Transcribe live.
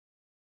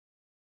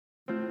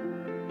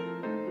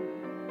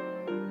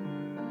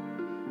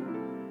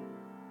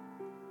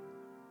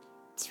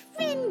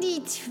Trendy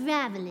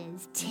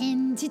travelers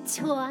tend to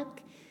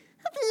talk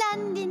of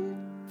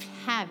London,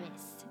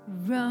 Paris,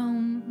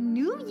 Rome,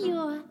 New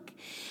York,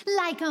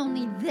 like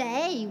only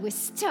they were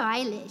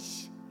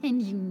stylish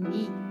and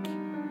unique.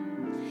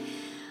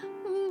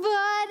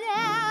 But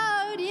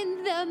out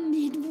in the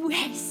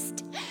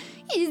Midwest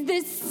is the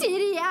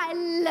city I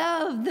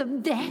love the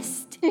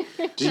best.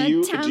 Do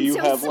you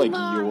have like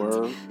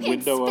your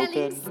window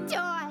open?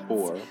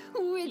 Or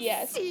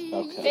yes.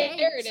 Okay.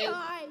 There it is.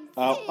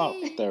 Oh,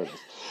 there it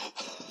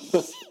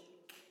is.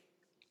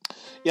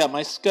 Yeah,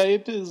 my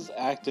Skype is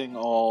acting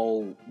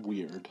all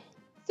weird.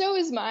 So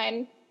is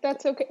mine.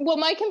 That's okay. Well,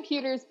 my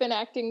computer's been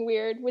acting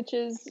weird, which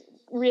is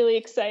really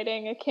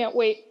exciting. I can't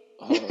wait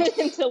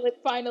until it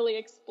finally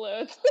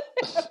explodes.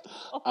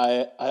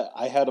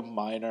 I had a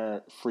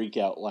minor freak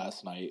out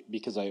last night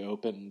because I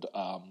opened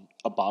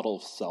a bottle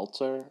of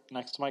seltzer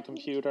next to my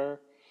computer,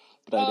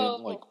 but I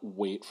didn't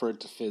wait for it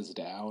to fizz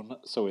down,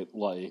 so it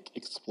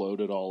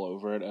exploded all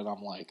over it, and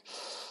I'm like,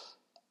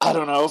 I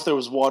don't know if there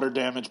was water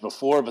damage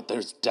before, but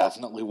there's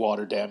definitely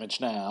water damage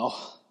now.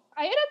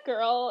 I had a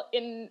girl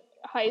in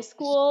high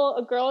school,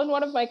 a girl in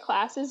one of my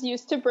classes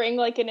used to bring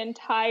an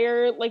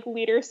entire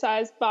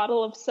liter-sized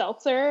bottle of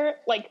seltzer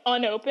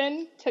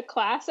unopened to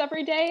class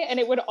every day, and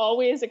it would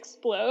always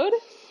explode.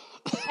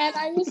 And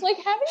I was like,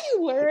 haven't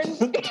you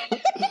learned?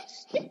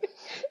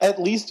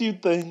 At least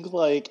you'd think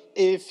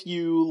if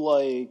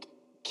you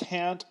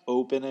can't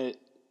open it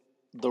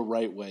the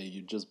right way,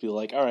 you'd just be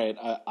like, all right,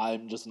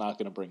 I'm just not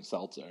going to bring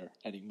seltzer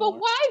anymore. But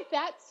why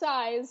that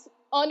size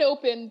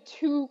unopened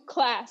to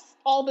class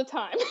all the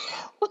time?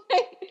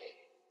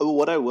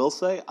 What I will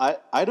say,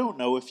 I don't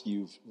know if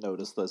you've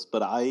noticed this,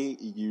 but I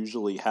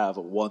usually have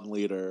a 1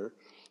 liter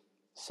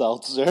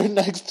seltzer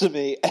next to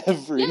me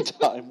every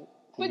time.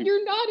 But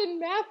you're not in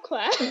math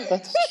class.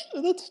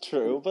 That's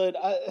true, but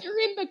you're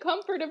in the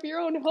comfort of your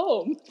own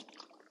home.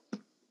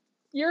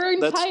 You're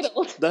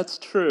entitled. That's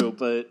true,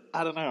 but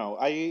I don't know.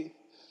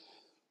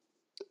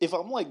 If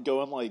I'm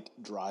going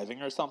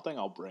driving or something,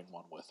 I'll bring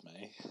one with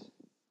me.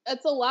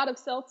 That's a lot of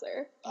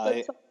seltzer.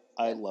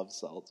 I love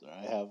seltzer.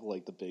 I have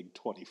the big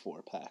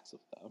 24 packs of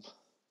them.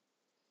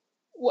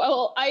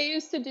 Well, I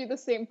used to do the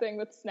same thing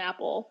with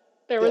Snapple.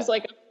 There was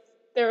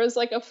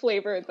a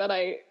flavor that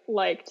I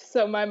liked,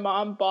 so my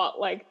mom bought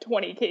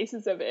 20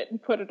 cases of it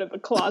and put it in the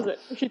closet.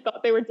 She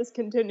thought they were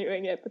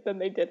discontinuing it, but then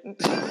they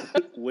didn't.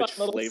 Which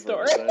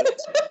flavor is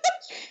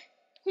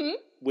it?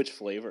 Which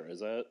flavor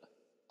is it?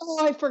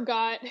 Oh, I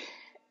forgot.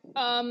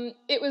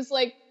 It was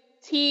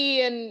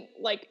tea and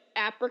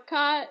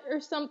apricot or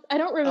something. I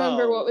don't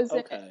remember what was in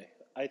it. Okay.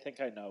 I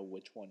think I know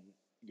which one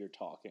you're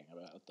talking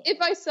about, though. If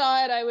I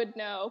saw it, I would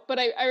know. But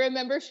I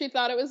remember she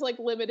thought it was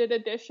limited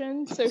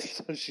edition, so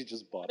she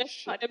just bought a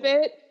shit of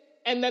it.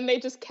 And then they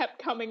just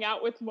kept coming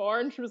out with more,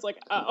 and she was like,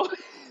 oh.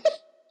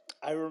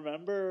 I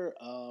remember,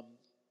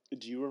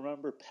 do you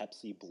remember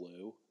Pepsi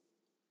Blue?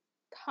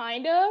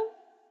 Kind of.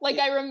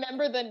 I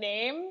remember the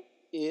name.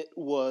 It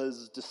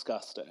was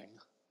disgusting.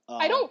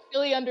 I don't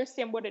really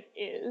understand what it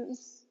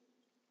is.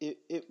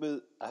 It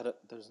was.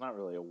 There's not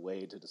really a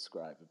way to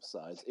describe it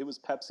besides it was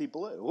Pepsi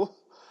Blue.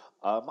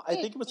 I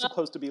think it was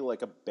supposed to be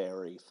a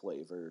berry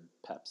flavored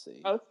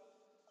Pepsi. Oh,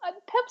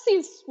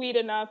 Pepsi's sweet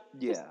enough.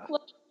 Yeah.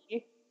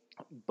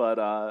 But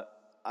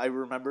I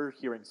remember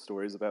hearing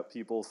stories about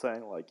people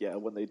saying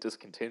when they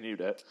discontinued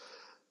it,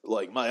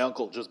 my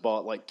uncle just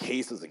bought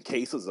cases and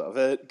cases of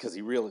it because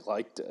he really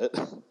liked it.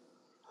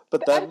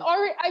 But then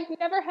I've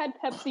never had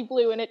Pepsi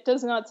Blue, and it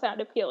does not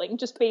sound appealing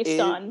just based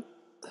on.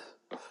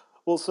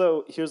 Well,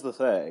 so here's the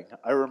thing.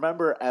 I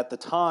remember at the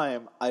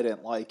time I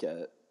didn't like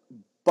it,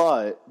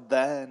 but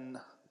then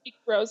it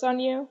grows on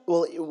you?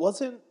 Well, it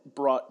wasn't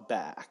brought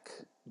back,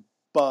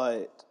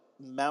 but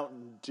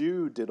Mountain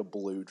Dew did a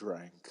blue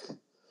drink,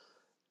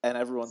 and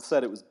everyone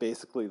said it was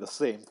basically the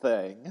same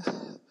thing.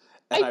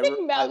 And I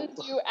think Mountain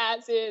Dew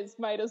as is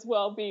might as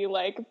well be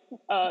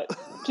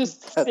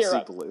just Pepsi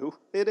syrup. Blue.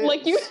 It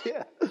is.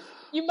 Yeah.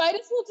 You might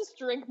as well just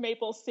drink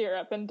maple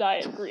syrup and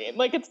Diet Green.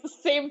 It's the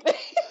same thing.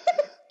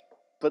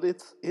 But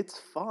it's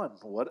fun.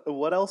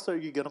 What else are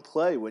you gonna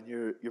play when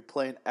you're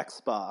playing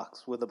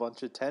Xbox with a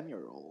bunch of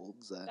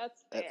 10-year-olds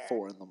at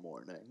 4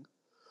 a.m?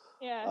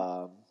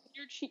 Yeah.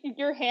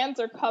 Your hands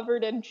are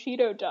covered in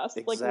Cheeto dust.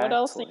 Exactly. What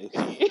else are you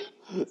doing?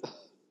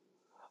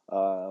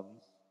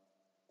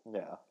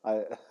 Yeah.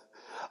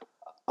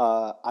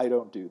 I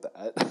don't do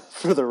that.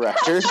 For the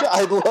record,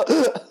 I've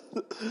grown.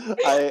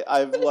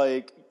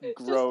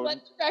 Just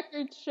let the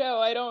record show.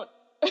 I don't.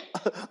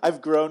 I've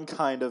grown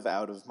kind of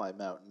out of my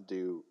Mountain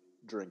Dew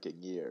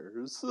drinking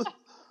years.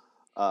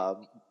 I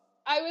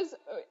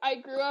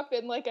grew up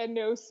in a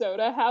no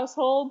soda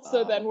household,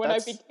 so then when I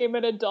became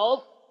an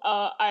adult,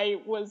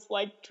 I was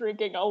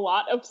drinking a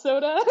lot of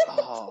soda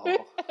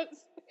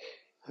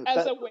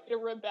as a way to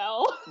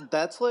rebel.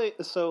 That's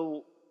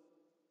so.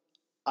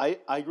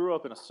 I grew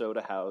up in a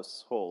soda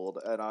household,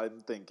 and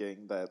I'm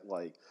thinking that,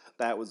 like,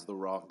 that was the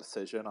wrong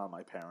decision on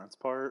my parents'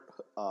 part.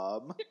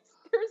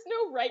 There's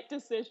no right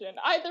decision.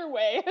 Either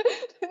way,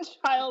 the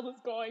child is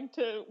going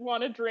to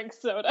want to drink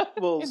soda.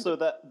 Well, so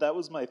that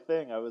was my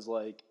thing. I was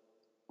like,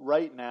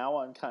 right now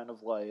I'm kind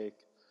of like,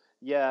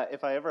 yeah,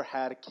 if I ever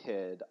had a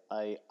kid,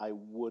 I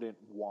wouldn't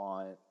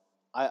want.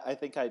 I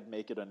think I'd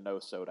make it a no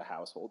soda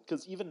household,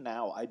 because even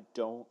now I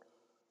don't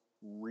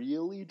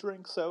really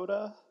drink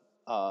soda.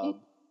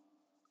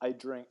 I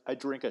drink a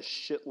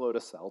shitload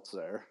of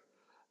seltzer,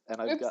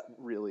 and I've gotten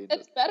really into.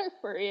 It's better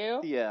for you.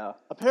 Yeah,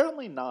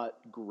 apparently not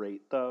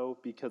great though,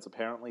 because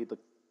apparently the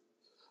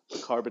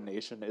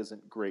carbonation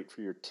isn't great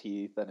for your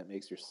teeth, and it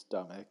makes your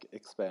stomach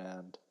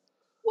expand.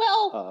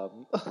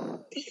 Well,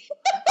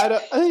 I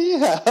don't.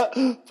 Yeah,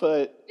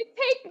 but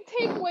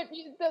take what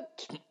you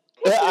pick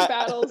your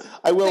battles.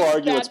 I will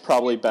argue it's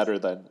probably better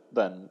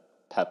than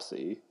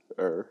Pepsi,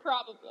 or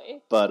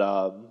probably.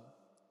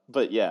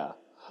 But yeah.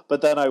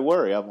 But then I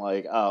worry. I'm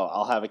like, oh,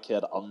 I'll have a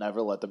kid. I'll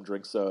never let them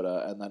drink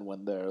soda, and then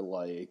when they're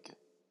like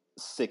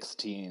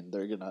 16,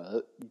 they're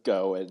gonna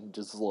go and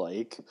just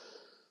like,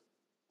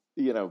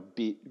 you know,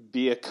 be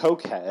a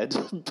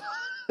cokehead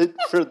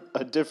for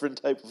a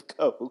different type of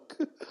Coke.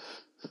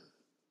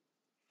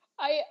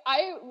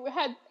 I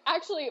had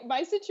actually,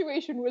 my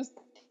situation was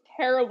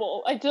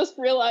terrible. I just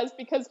realized,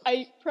 because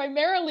I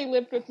primarily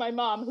lived with my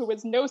mom, who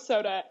was no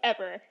soda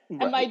ever,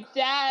 Right. and my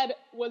dad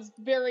was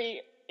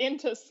very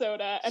into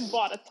soda and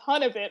bought a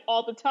ton of it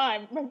all the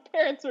time. My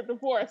parents are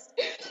divorced.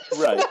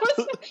 Right.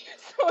 So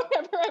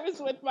whenever I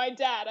was with my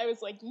dad, I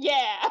was like,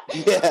 yeah.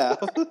 Yeah.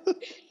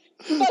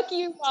 Fuck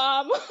you,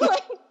 Mom.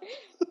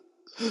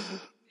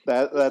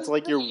 That's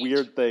like your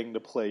weird thing to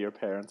play your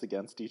parents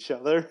against each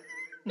other.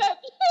 That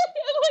it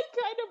like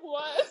kind of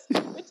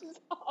was, which is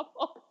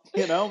awful.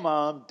 You know,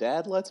 Mom,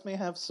 Dad lets me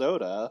have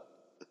soda.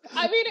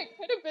 I mean, it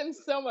could have been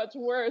so much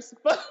worse,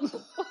 but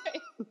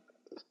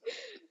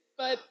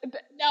but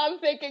now I'm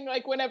thinking,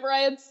 like, whenever I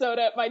had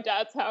soda at my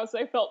dad's house,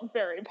 I felt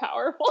very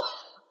powerful.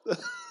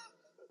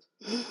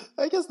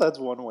 I guess that's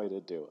one way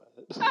to do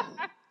it.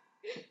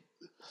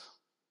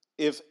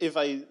 If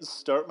I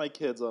start my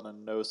kids on a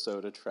no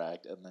soda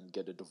track and then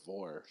get a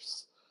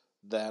divorce,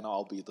 then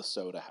I'll be the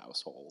soda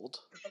household.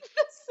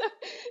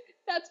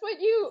 That's what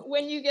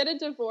when you get a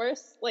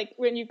divorce, like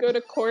when you go to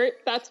court,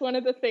 that's one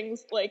of the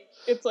things, like,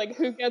 it's like,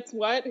 who gets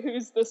what,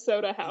 who's the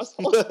soda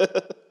household.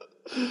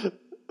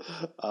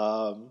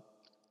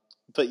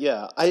 But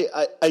yeah,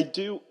 I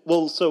do.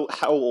 Well, so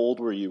how old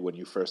were you when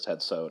you first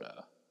had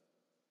soda?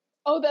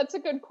 Oh, that's a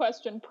good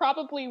question.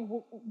 Probably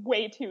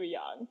way too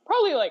young.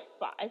 Probably like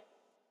 5.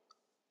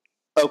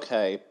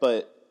 Okay,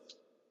 but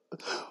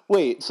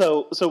wait.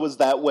 So was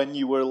that when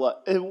you were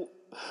like?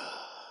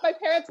 My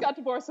parents got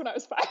divorced when I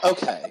was 5.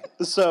 Okay,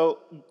 so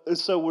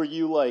were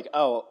you like?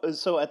 Oh,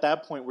 so at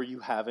that point, were you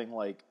having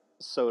like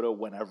soda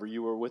whenever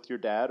you were with your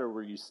dad, or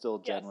were you still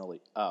generally?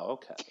 Yes. Oh,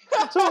 okay.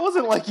 So it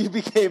wasn't like you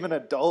became an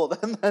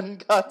adult and then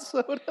got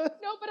soda.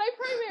 No, but I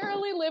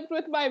primarily lived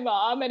with my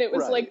mom, and it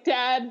was like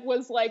dad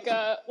was like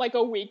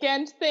a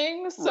weekend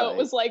thing, so it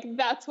was like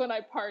that's when I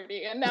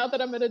party. And now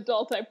that I'm an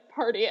adult, I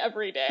party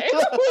every day.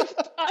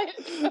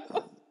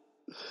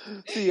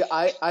 See,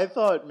 I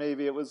thought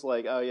maybe it was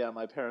like, oh yeah,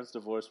 my parents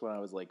divorced when I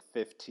was like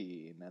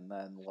 15, and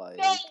then like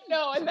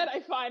no, and then I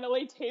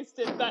finally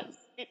tasted that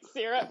sweet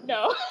syrup.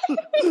 No.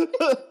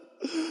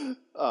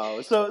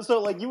 Oh,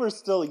 so like you were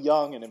still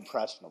young and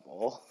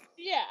impressionable.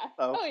 Yeah.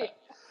 Okay. Oh yeah.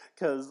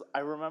 Because I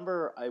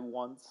remember I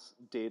once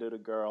dated a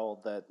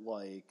girl that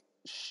like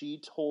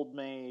she told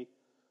me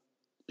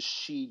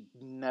she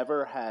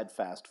never had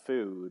fast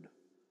food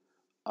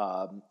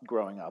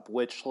growing up,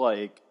 which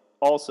like.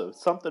 Also,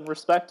 something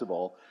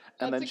respectable.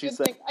 And That's then she good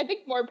said, thing. I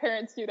think more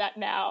parents do that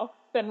now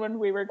than when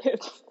we were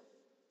kids.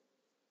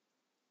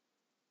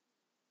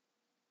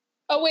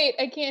 Oh, wait,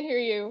 I can't hear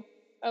you.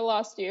 I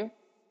lost you.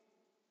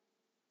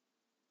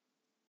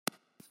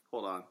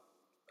 Hold on.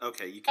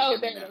 Okay, you can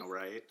hear me now,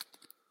 right?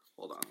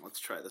 Hold on, let's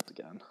try this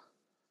again.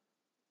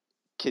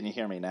 Can you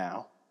hear me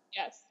now?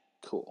 Yes.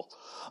 Cool.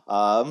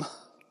 I'm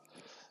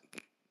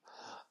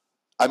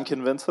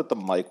convinced that the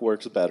mic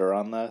works better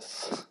on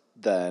this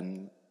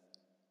than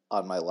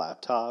on my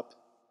laptop.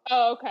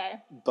 Oh, okay.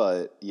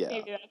 But yeah.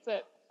 Maybe that's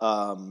it.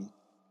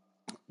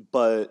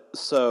 But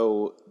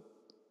so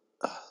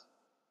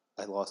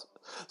I lost.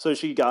 So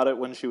she got it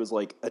when she was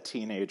like a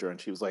teenager,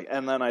 and she was like,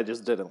 and then I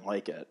just didn't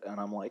like it, and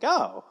I'm like,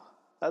 oh,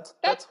 that's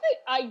the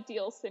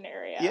ideal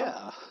scenario.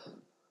 Yeah.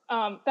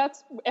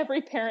 That's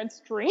every parent's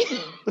dream.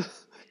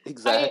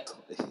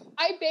 Exactly.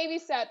 I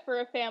babysat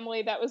for a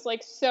family that was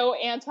like so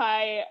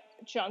anti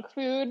junk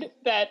food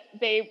that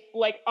they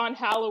like on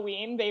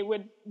Halloween they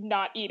would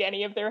not eat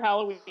any of their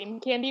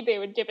Halloween candy. They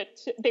would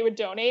they would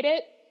donate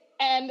it,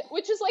 and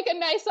which is like a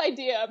nice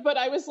idea, but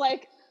I was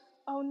like,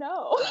 oh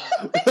no.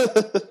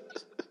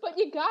 But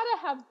you gotta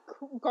have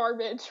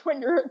garbage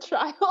when you're a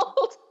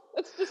child.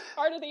 That's just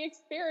part of the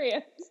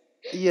experience.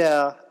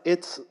 Yeah,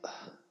 it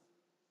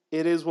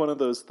is one of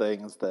those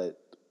things that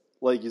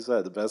like you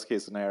said, the best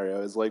case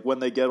scenario is like when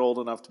they get old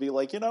enough to be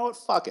like, you know what,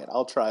 fuck it,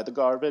 I'll try the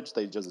garbage.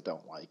 They just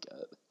don't like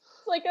it.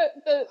 It's like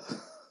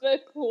the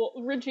cool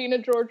Regina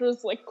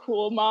George's like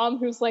cool mom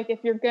who's like,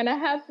 if you're gonna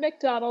have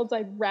McDonald's,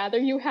 I'd rather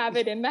you have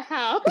it in the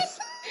house.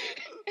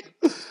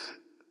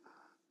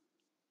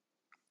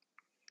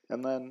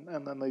 and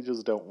then they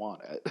just don't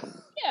want it.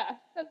 Yeah,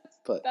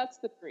 that's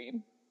the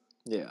dream.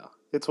 Yeah,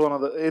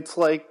 it's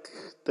like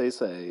they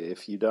say,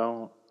 if you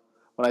don't.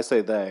 When I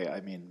say they, I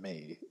mean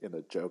me, in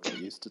a joke I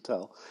used to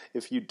tell.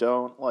 If you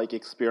don't, like,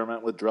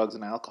 experiment with drugs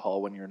and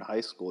alcohol when you're in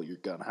high school, you're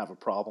going to have a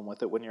problem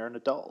with it when you're an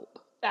adult.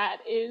 That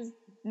is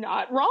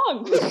not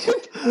wrong.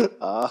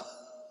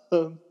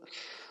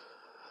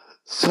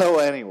 So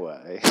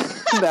anyway,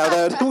 now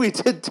that we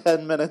did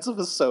 10 minutes of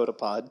a soda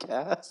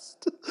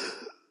podcast.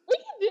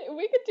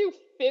 We could do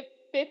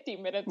 50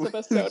 minutes of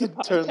a soda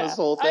podcast. Turn this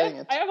whole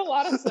thing. I have a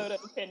lot of soda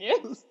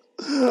opinions.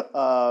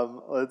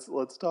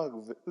 Let's talk.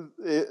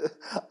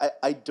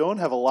 I don't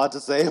have a lot to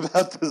say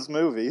about this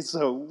movie,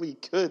 so we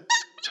could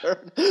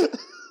turn.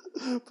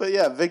 But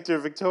yeah,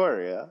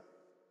 Victoria.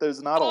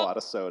 There's not a lot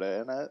of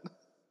soda in it.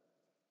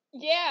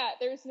 Yeah,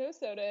 there's no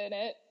soda in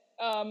it.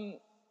 There's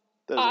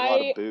a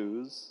lot of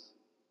booze.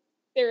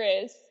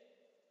 There is.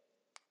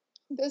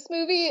 This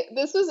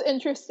was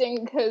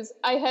interesting because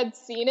I had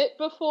seen it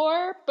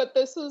before, but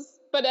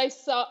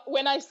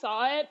when I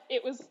saw it,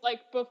 it was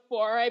like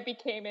before I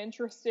became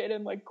interested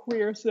in like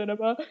queer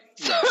cinema.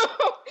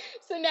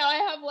 So now I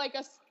have like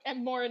a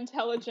more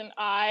intelligent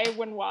eye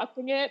when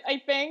watching it,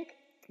 I think.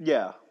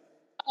 Yeah.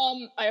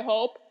 I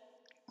hope.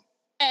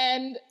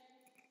 And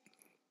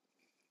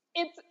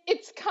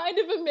it's kind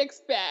of a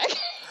mixed bag.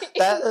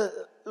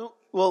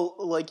 Well,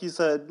 like you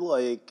said,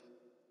 like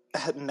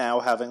now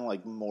having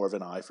like more of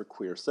an eye for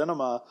queer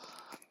cinema,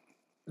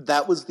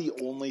 that was the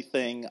only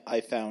thing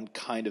I found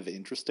kind of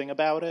interesting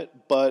about it.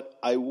 But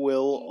I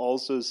will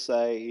also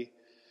say,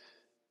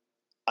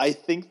 I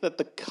think that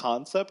the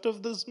concept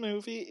of this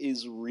movie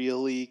is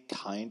really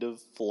kind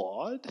of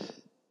flawed.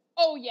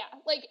 Oh yeah,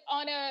 like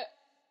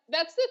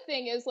that's the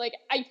thing is like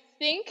I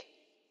think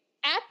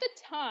at the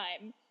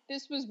time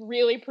this was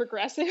really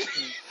progressive,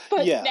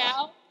 but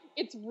now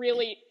it's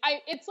really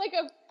it's like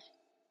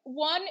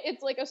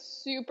a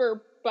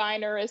super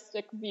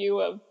binaristic view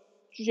of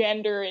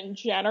gender in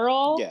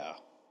general. Yeah.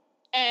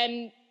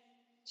 And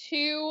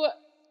two,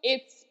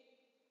 it's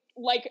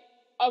like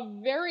a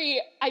very,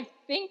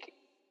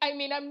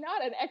 I'm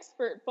not an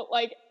expert, but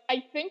like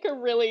I think a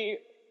really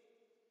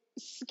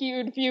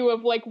skewed view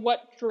of like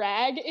what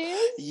drag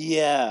is.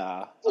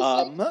 Yeah.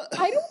 I don't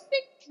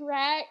think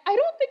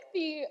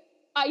the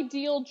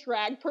ideal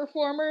drag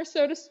performer,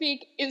 so to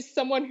speak, is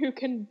someone who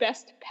can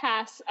best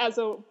pass as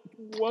a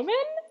woman.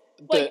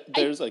 Like,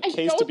 there's a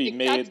case to be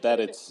made that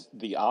it's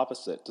the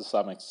opposite to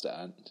some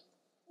extent.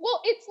 Well,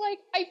 it's like,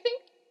 I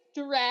think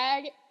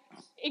drag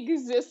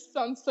exists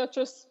on such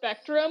a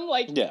spectrum.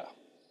 Like, yeah.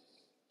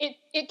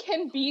 It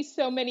can be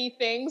so many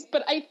things,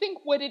 but I think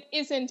what it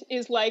isn't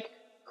is like,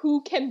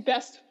 who can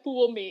best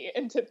fool me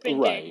into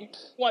thinking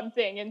one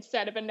thing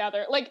instead of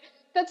another. Like,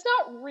 that's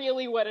not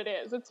really what it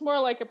is. It's more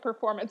like a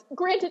performance.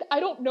 Granted, I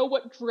don't know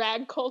what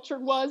drag culture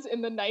was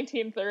in the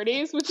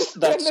 1930s, which is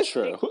that's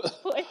true.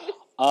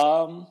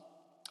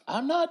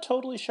 I'm not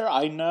totally sure.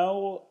 I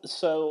know,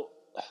 so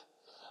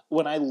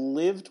when I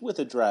lived with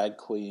a drag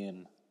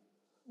queen,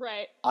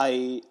 right,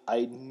 I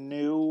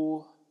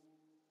knew,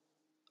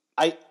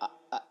 I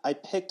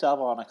picked up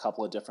on a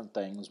couple of different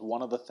things.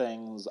 One of the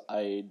things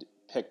I'd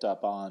picked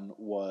up on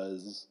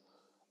was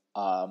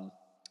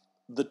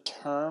the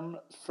term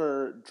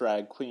for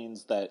drag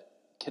queens that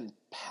can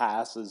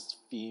pass as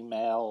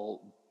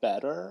female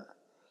better,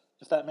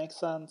 if that makes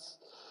sense,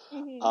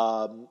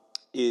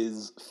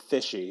 is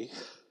fishy.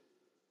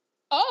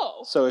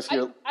 Oh, so if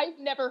you're, I've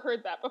never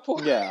heard that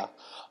before. Yeah,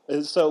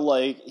 so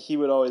like he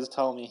would always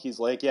tell me, he's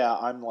like, yeah,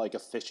 I'm like a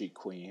fishy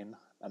queen,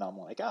 and I'm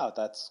like, oh,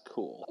 that's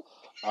cool.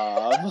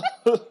 That's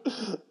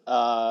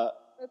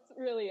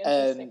really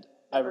interesting.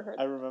 And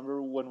I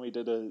remember when we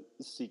did a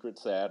Secret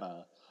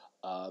Santa,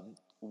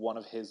 one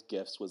of his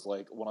gifts was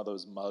like one of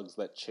those mugs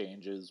that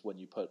changes when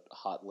you put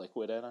hot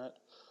liquid in it.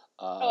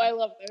 I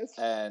love those.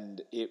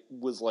 And it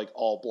was like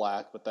all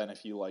black, but then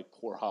if you like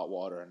pour hot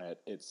water in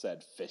it, it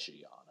said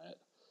fishy on it,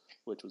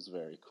 which was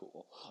very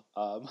cool.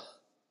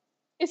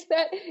 Is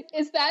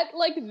that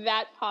like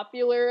that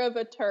popular of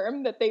a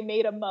term that they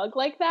made a mug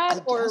like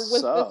that, or was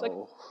this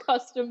a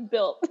custom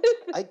built?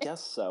 I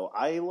guess so.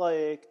 I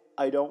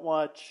don't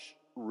watch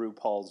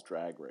RuPaul's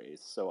Drag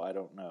Race, so I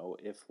don't know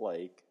if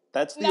like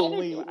that's the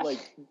only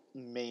like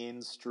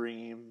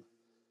mainstream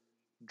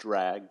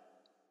drag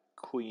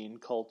queen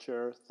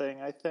culture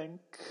thing, I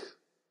think.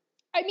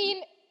 I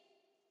mean,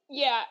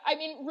 yeah,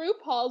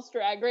 RuPaul's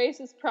Drag Race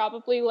is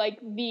probably like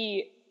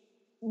the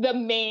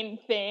main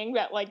thing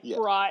that like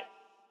brought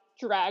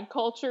drag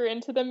culture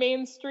into the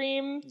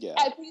mainstream,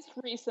 at least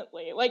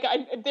recently. Like,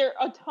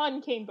 a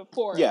ton came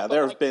before. Yeah,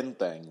 there have been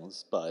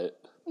things, but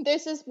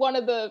this is one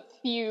of the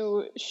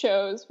few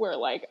shows where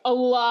like a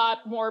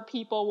lot more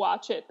people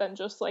watch it than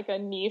just like a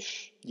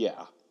niche.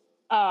 Yeah.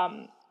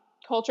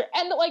 culture.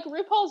 And, like,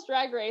 RuPaul's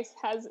Drag Race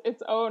has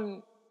its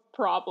own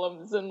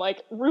problems, and,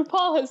 like,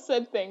 RuPaul has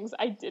said things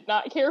I did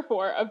not care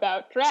for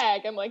about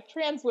drag and, like,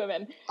 trans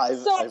women.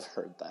 I've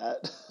heard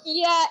that.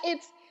 Yeah,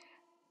 it's,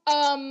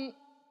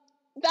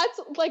 that's,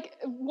 like,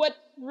 what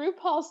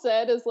RuPaul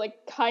said is,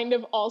 like, kind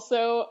of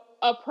also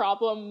a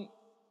problem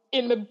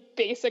in the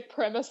basic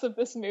premise of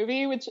this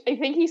movie, which I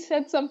think he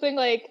said something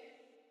like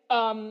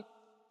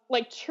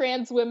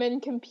trans women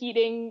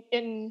competing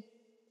in,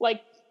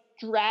 like,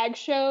 drag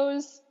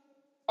shows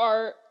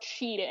are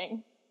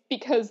cheating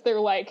because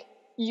they're, like,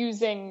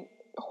 using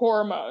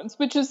hormones,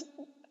 which is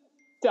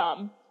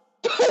dumb.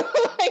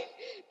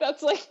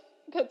 That's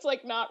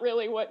not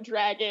really what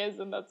drag is,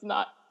 and that's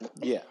not...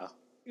 Yeah.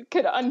 You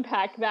could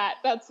unpack that.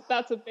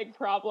 That's a big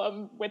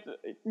problem with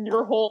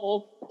your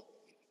whole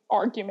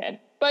argument.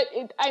 But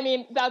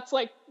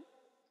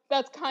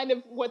that's kind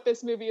of what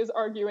this movie is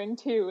arguing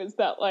too, is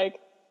that, like,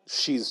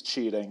 she's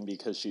cheating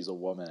because she's a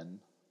woman.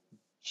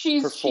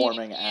 She's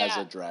performing cheating, as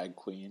a drag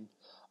queen.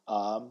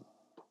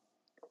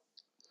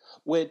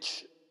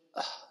 Which,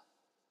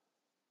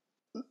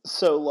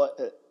 so,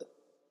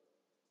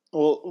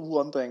 well,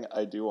 one thing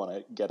I do want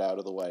to get out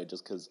of the way,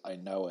 just because I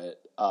know it,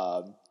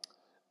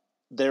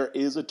 there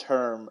is a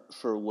term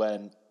for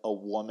when a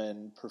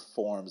woman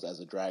performs as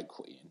a drag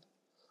queen.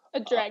 A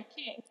drag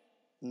king.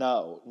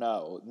 No,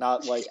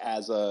 not like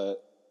as a...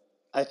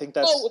 I think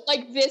that's... Oh,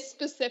 like this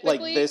specifically?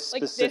 Like this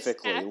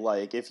specifically.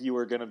 Like, if you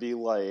were going to be,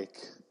 like,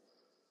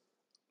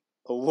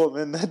 a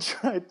woman that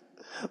tried...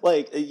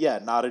 Like, yeah,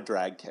 not a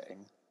drag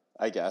king,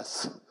 I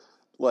guess.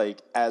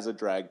 Like, as a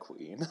drag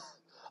queen.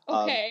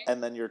 Okay.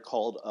 And then you're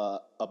called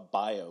a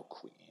bio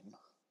queen.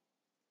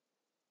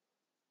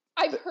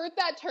 I've heard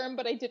that term,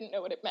 but I didn't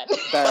know what it meant.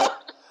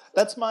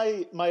 That's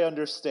my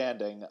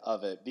understanding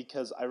of it,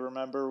 because I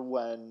remember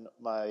when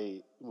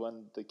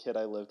the kid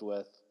I lived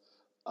with,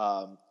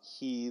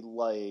 he,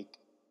 like,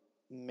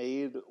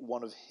 made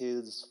one of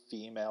his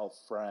female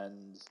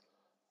friends,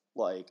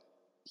 like,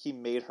 he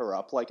made her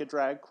up like a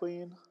drag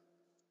queen.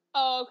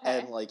 Oh, okay.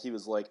 And, like, he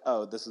was like,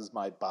 oh, this is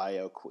my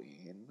bio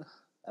queen.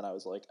 And I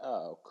was like,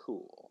 oh,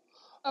 cool.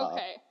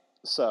 Okay.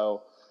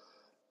 So...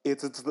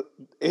 It's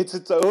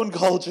its own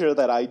culture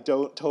that I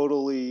don't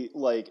totally,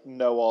 like,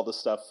 know all the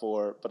stuff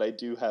for, but I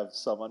do have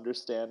some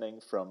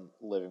understanding from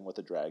living with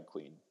a drag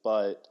queen.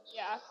 But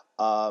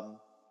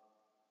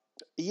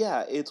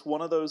yeah, it's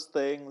one of those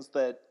things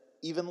that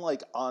even,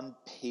 like, on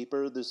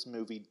paper, this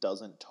movie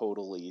doesn't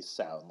totally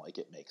sound like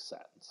it makes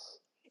sense.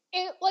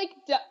 I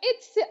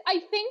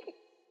think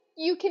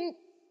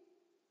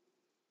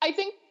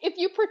if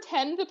you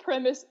pretend the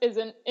premise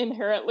isn't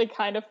inherently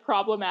kind of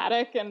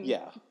problematic and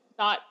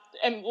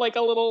like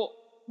a little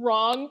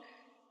wrong,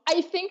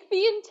 I think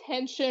the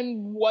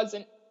intention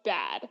wasn't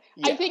bad.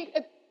 Yeah. I think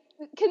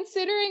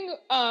considering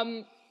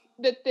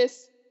that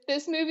this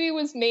movie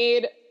was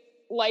made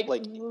like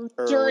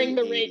during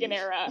the 80s. Reagan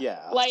era.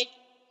 Yeah. Like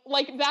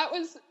that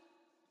was,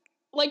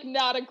 like,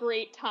 not a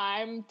great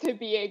time to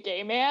be a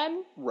gay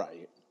man.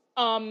 Right.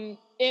 In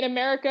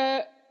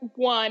America,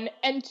 one,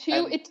 and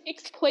two, it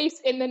takes place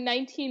in the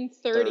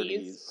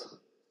 1930s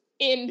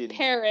in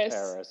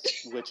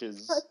Paris, which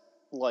is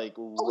like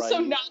also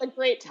not a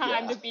great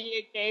time to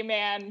be a gay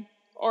man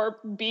or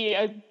be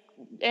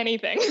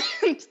anything.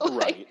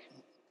 Right.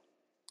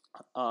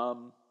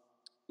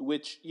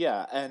 Which,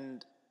 yeah,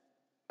 and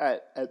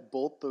at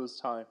both those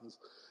times,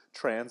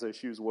 trans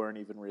issues weren't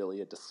even really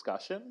a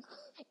discussion.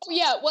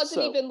 Yeah, it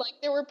wasn't even, like,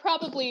 there were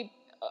probably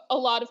a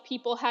lot of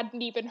people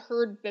hadn't even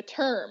heard the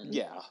term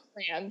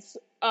trans.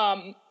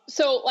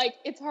 So, like,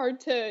 it's hard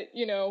to,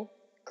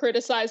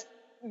 criticize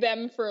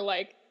them for,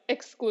 like,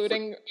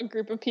 excluding a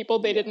group of people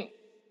they didn't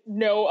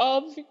know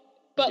of.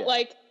 But,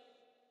 like,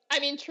 I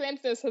mean,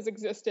 transness has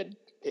existed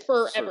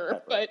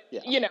forever. But,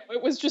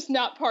 it was just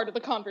not part of the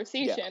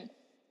conversation.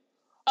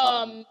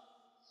 Yeah.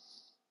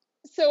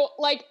 So,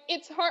 like,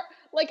 it's hard,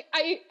 like,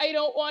 I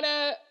don't want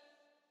to,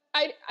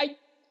 I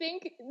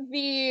think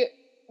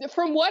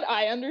from what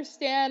I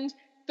understand,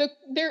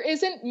 there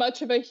isn't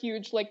much of a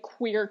huge, like,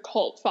 queer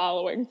cult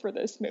following for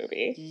this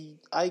movie.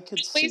 I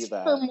could see that.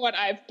 At least from what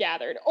I've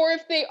gathered. Or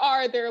if they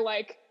are, they're,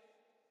 like,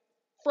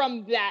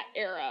 from that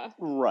era.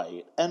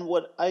 Right. And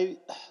what I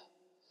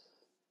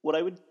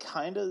would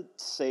kind of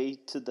say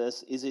to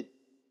this is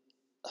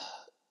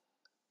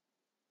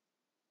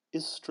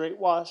is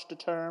straight-washed a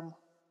term?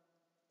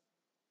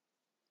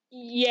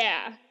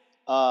 Yeah.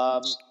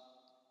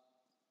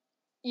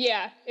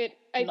 Yeah,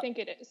 I think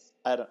it is.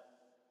 I don't...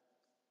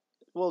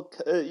 Well,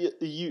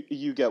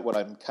 you get what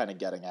I'm kind of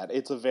getting at.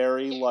 It's a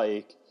very,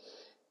 like...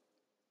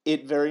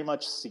 It very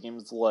much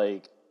seems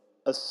like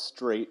a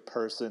straight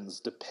person's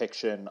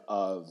depiction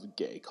of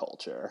gay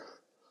culture.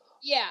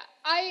 Yeah,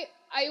 I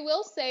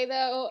will say,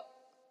 though,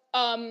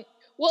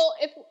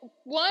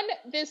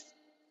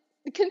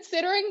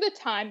 considering the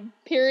time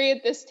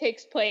period this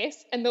takes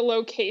place and the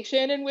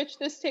location in which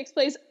this takes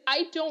place,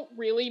 I don't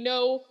really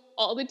know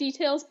all the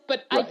details,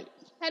 but I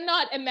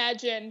cannot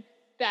imagine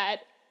that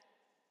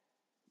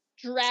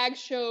drag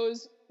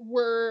shows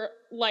were,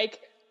 like,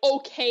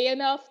 okay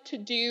enough to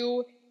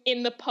do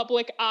in the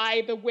public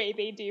eye the way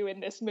they do in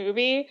this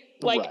movie.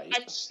 Like, Right.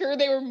 I'm sure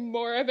they were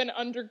more of an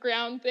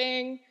underground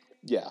thing.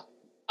 Yeah.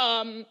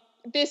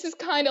 This is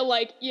kind of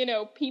like, you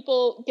know,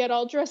 people get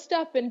all dressed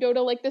up and go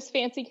to like this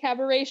fancy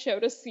cabaret show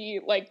to see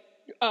like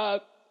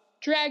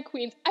drag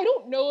queens. I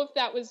don't know if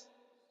that was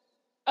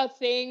a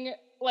thing,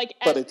 like,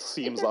 but it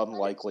seems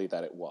unlikely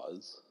that it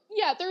was.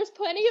 Yeah, there's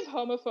plenty of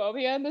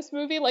homophobia in this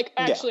movie, like,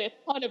 actually a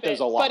ton of it. There's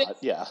a lot, but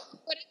yeah.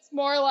 But it's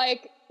more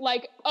like,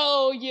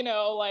 oh, you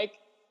know, like,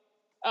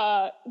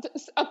 a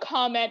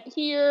comment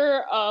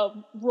here,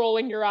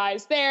 rolling your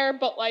eyes there,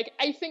 but, like,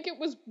 I think it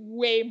was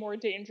way more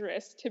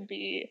dangerous to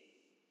be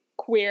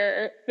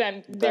queer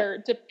than they're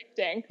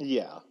depicting.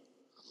 Yeah.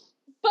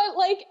 But,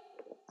 like,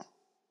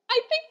 I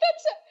think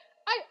that's...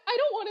 I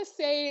don't want to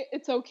say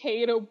it's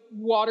okay to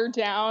water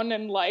down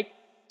and, like,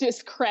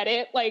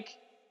 discredit, like,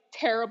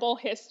 terrible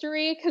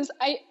history, because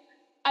I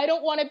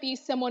don't want to be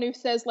someone who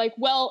says, like,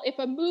 well, if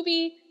a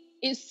movie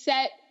is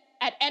set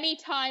at any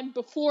time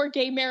before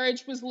gay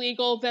marriage was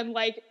legal, then,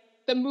 like,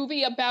 the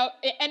movie about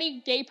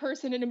any gay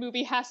person in a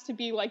movie has to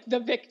be, like, the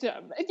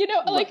victim. You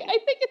know, like, right. I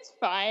think it's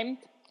fine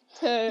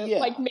to,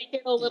 like, make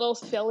it a little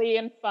silly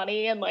and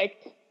funny and,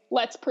 like,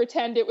 let's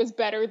pretend it was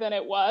better than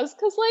it was,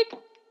 because,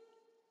 like,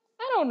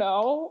 I don't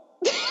know.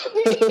 I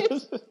think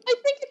it's as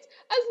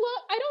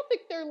long. I don't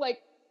think they're like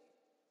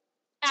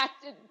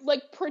acted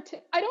like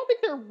I don't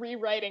think they're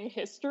rewriting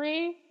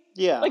history.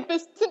 Yeah. Like,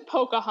 this isn't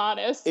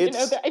Pocahontas. You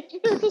know, I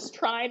think they're just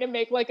trying to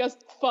make like a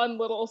fun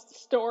little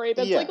story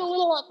that's like a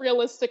little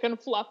unrealistic and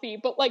fluffy,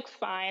 but like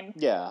fine.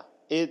 Yeah.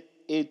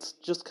 It's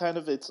just kind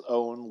of its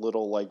own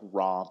little like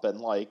romp,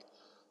 and like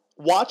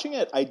watching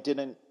it, I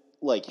didn't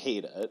like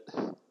hate it.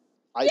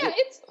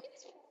 It's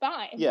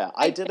fine. Yeah,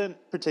 I didn't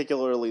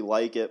particularly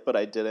like it, but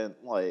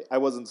I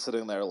wasn't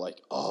sitting there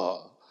like,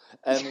 oh,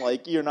 and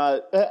like you're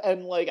not,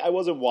 and like I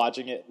wasn't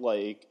watching it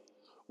like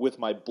with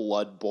my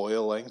blood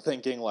boiling,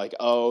 thinking like,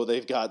 oh,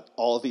 they've got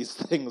all these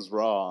things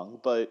wrong.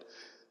 But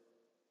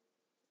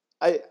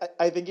I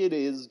think it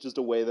is just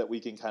a way that we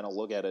can kind of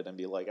look at it and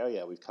be like, oh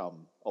yeah, we've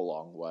come a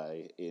long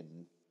way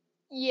in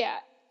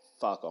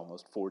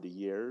almost 40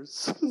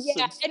 years.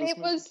 Yeah, and it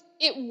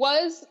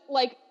was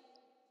like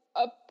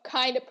a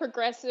kind of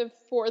progressive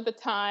for the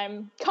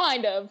time,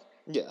 kind of.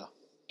 Yeah.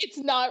 It's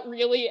not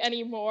really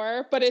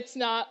anymore, but it's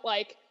not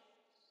like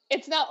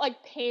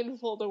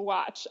painful to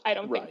watch, I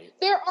don't think.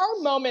 There are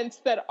moments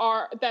that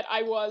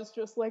I was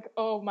just like,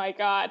 oh my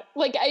god.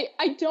 Like, I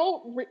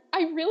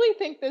really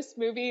think this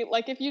movie,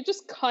 like, if you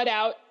just cut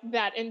out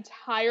that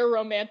entire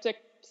romantic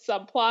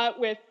subplot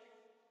with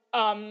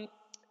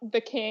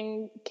the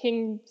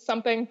king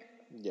something.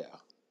 Yeah.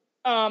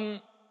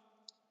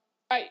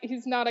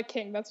 He's not a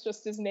king, that's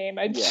just his name.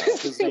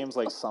 His name's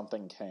like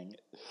something king.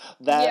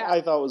 That I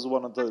thought was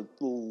one of the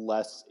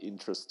less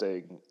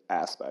interesting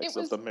aspects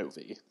of the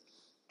movie.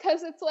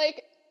 Because it's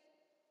like,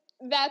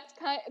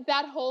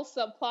 that whole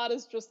subplot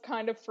is just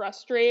kind of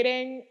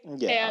frustrating.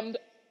 Yeah. And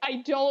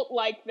I don't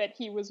like that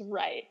he was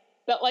right.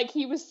 That, like,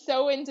 he was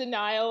so in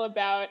denial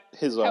about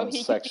his how own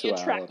he sexuality. could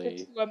be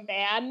attracted to a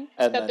man,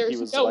 and that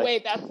there's no way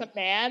that's a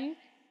man,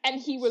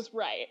 and he was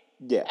right.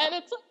 Yeah. And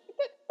it's like,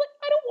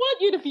 I don't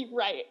want you to be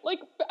right. Like,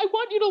 I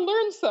want you to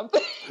learn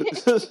something.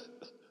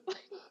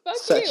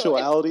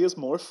 Sexuality is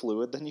more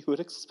fluid than you would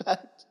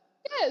expect.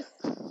 Yes.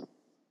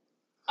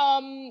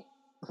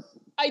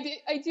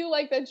 I do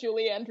like that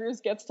Julie Andrews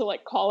gets to,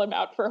 like, call him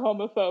out for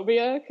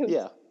homophobia,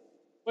 because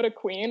what a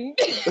queen.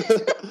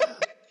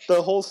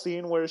 The whole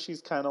scene where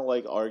she's kind of,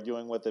 like,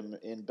 arguing with him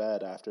in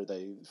bed after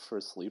they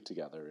first sleep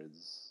together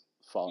is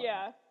fun.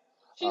 Yeah.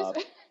 She's...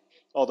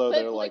 although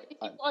they're like...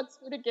 He wants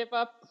her to give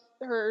up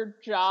her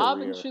job,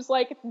 and she's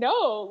like,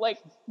 no, like,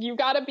 you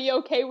gotta be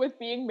okay with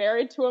being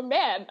married to a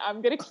man.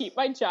 I'm gonna keep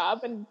my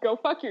job and go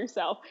fuck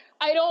yourself.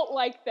 I don't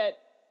like that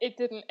it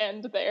didn't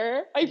end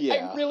there.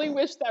 I really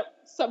wish that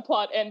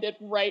subplot ended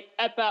right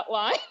at that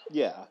line.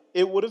 Yeah,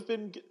 it would have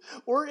been,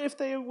 or if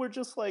they were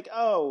just like,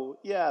 oh,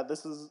 yeah,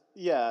 this is,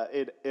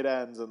 it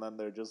ends, and then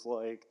they're just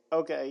like,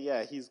 okay,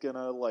 yeah, he's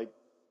gonna, like,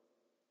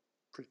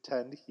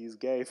 pretend he's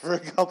gay for a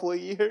couple of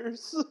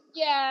years.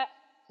 Yeah,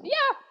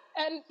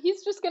 and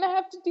he's just gonna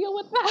have to deal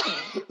with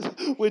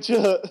that. Which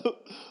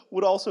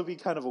would also be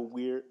kind of a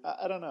weird,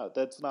 I don't know,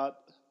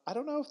 I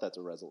don't know if that's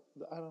a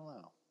I don't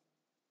know.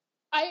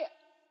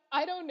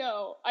 I don't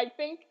know. I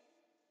think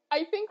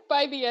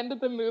by the end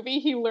of the movie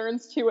he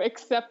learns to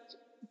accept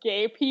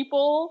gay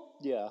people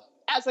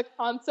as a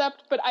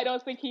concept, but I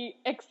don't think he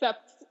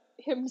accepts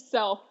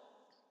himself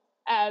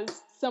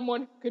as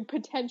someone who could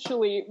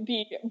potentially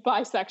be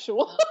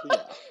bisexual.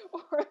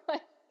 Or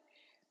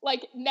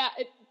like now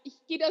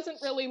he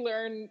doesn't really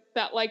learn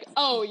that, like,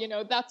 oh, you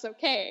know, that's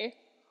okay.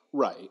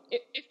 Right.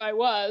 If I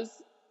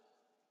was.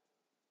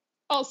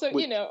 Also,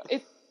 you know,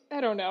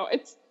 I don't know.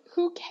 It's,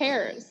 who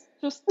cares?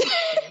 Just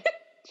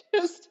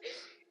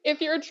if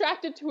you're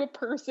attracted to a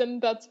person,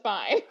 that's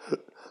fine.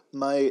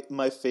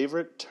 My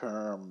favorite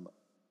term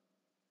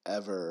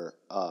ever,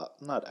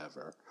 not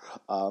ever,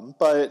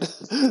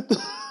 but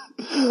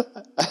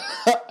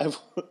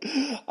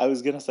I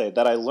was gonna say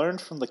that I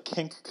learned from the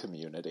kink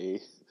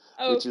community,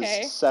 which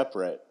Okay. is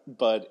separate,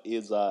 but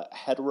is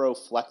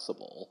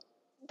hetero-flexible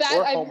That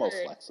or I've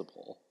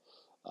homo-flexible,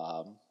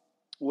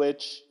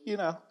 which,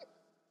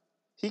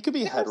 he could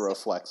be There are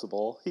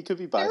hetero-flexible, he could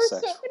be There are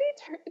bisexual.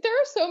 there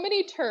are so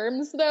many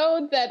terms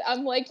though that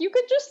I'm like, you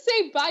could just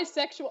say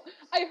bisexual.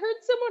 I heard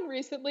someone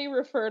recently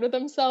refer to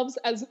themselves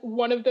as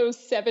one of those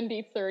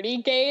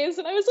 70-30 gays,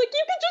 and I was like,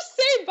 you could just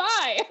say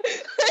bi.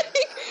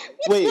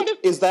 Wait,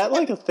 is that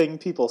like a thing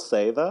people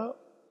say though?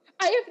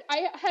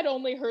 I had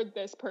only heard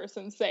this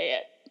person say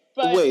it,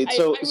 but Wait,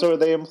 so I are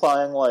they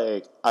implying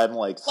like I'm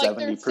like like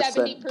they're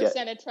 70%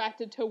 70%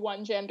 attracted to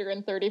one gender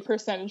and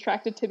 30%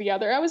 attracted to the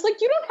other. I was like,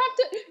 you don't have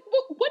to.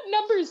 What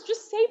numbers?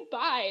 Just say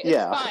bi. It's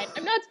fine.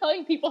 I'm not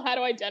telling people how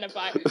to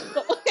identify,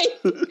 but like,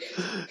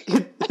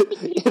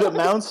 it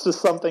amounts to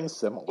something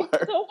similar.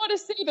 I don't want to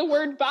say the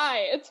word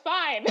bi. It's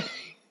fine.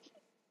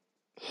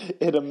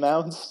 It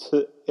amounts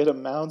to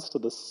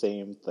the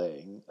same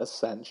thing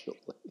essentially.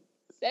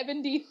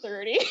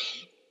 70-30.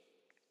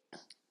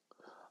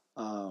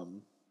 I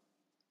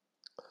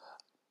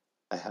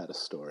had a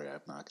story.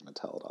 I'm not going to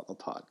tell it on the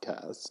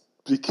podcast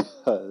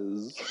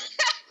because.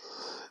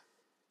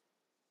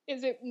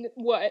 Is it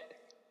what?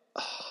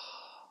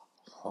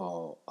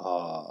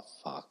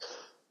 Fuck.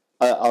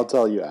 I'll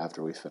tell you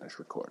after we finish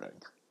recording.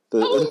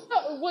 No,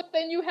 well,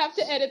 then you have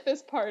to edit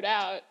this part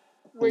out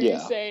where you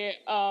say,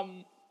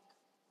 I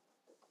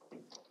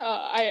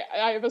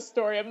have a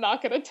story I'm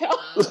not going to tell.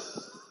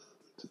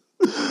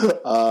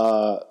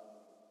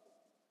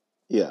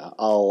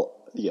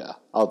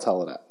 I'll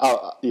tell it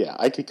out.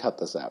 I could cut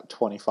this out.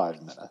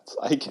 25 minutes.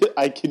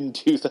 I can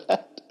do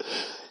that.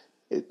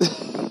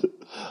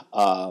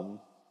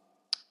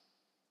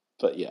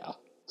 But yeah,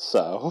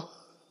 so.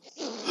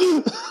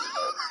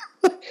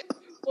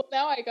 Well,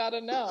 now I gotta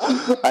know.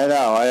 I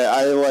know.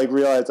 I like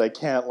realized I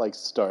can't like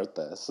start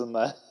this, and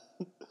then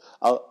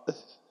I'll.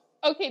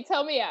 Okay,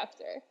 tell me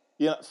after.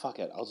 Fuck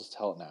it. I'll just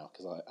tell it now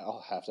because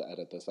I'll have to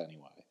edit this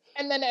anyway.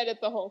 And then edit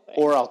the whole thing.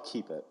 Or I'll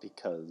keep it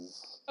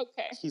because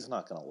he's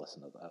not going to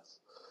listen to this.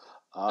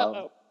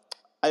 I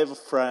have a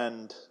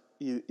friend.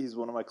 He's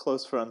one of my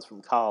close friends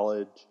from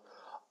college.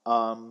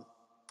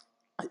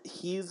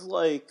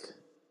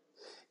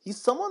 He's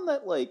someone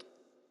that like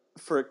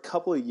for a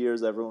couple of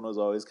years everyone was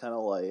always kind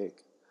of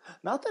like,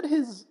 not that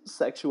his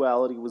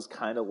sexuality was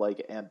kind of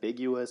like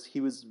ambiguous. He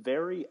was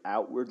very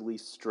outwardly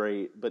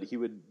straight, but he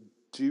would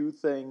do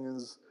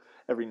things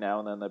every now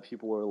and then that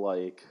people were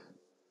like,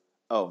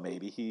 oh,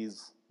 maybe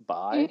he's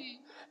bi,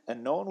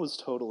 and no one was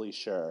totally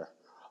sure.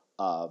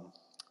 And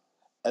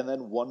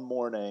then one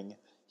morning,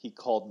 he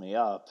called me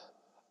up,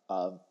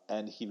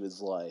 and he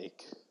was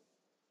like,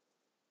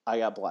 I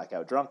got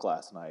blackout drunk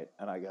last night.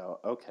 And I go,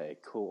 okay,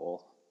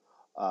 cool.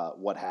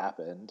 What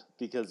happened?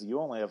 Because you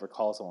only ever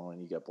call someone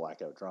when you get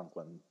blackout drunk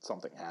when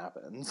something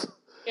happens.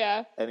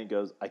 Yeah. And he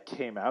goes, I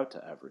came out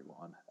to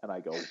everyone. And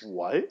I go,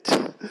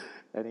 what?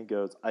 And he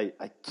goes, I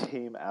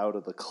came out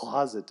of the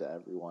closet to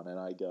everyone. And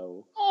I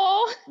go,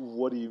 Aww.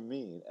 what do you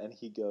mean? And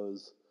he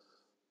goes,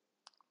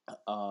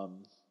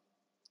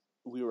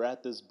 we were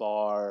at this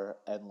bar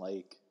and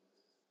like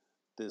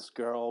this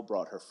girl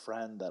brought her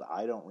friend that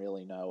I don't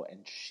really know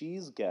and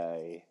she's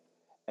gay.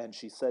 And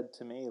she said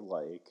to me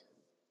like,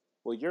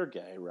 well, you're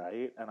gay,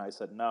 right? And I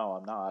said, no,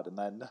 I'm not. And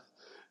then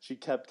she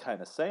kept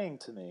kind of saying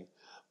to me,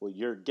 well,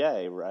 you're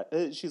gay, right?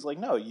 She's like,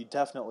 no, you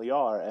definitely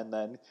are. And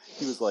then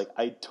he was like,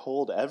 I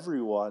told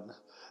everyone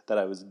that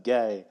I was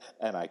gay,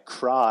 and I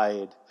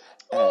cried,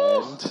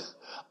 and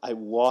I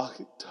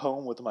walked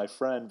home with my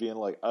friend being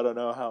like, I don't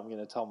know how I'm going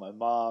to tell my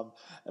mom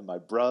and my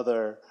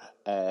brother,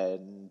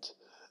 and...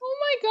 Oh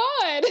my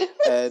God!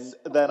 And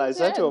then I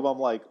said to him, I'm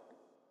like,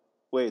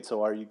 wait,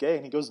 so are you gay?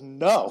 And he goes,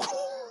 no.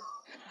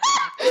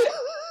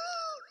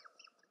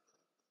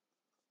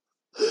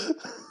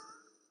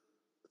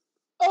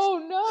 Oh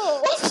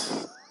no!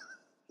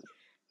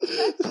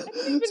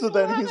 So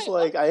then he's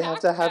like, I have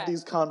to have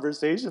these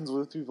conversations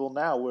with people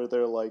now where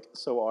they're like,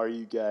 so are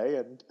you gay?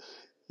 And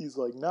he's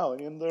like, no.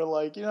 And they're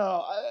like,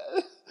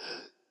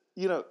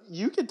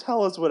 you can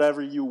tell us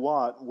whatever you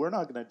want. We're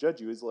not going to judge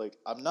you. He's like,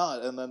 I'm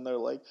not. And then they're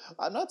like,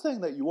 I'm not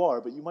saying that you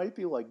are, but you might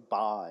be like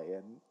bi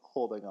and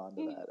holding on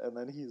to that. And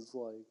then he's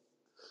like,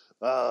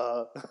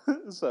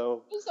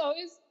 so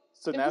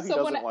now he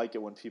doesn't like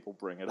it when people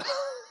bring it up.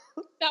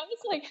 That was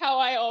like how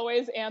I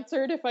always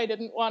answered if I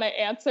didn't want to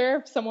answer.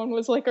 If someone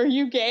was like, are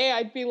you gay?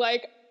 I'd be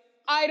like,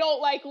 I don't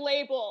like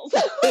labels.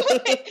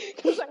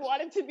 Because I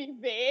wanted to be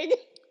vague.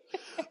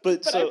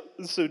 But so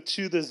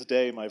to this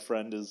day, my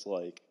friend is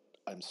like,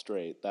 I'm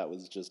straight. That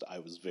was just, I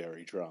was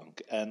very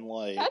drunk. And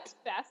like... That's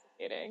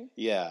fascinating.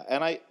 Yeah.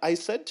 And I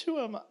said to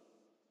him,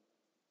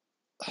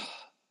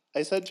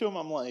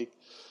 I'm like,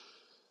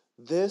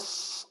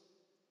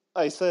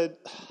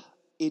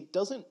 it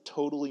doesn't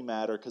totally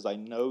matter because I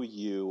know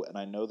you and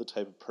I know the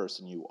type of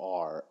person you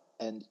are.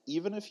 And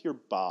even if you're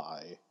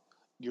bi,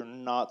 you're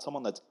not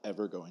someone that's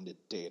ever going to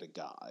date a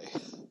guy.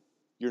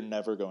 You're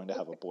never going to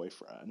have a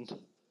boyfriend.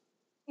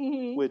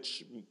 Mm-hmm.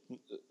 which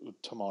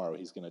tomorrow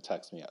he's going to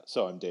text me.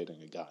 So I'm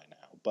dating a guy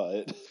now,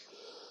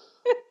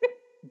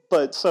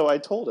 but so I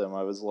told him,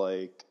 I was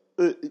like,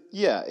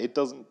 yeah, it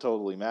doesn't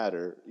totally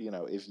matter.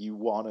 If you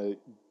want to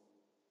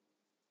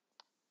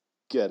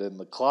get in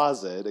the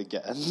closet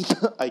again,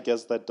 I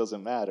guess that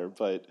doesn't matter.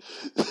 But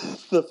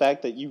the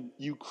fact that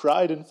you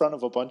cried in front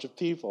of a bunch of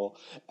people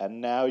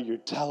and now you're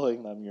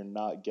telling them you're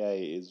not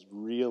gay is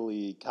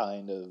really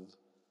kind of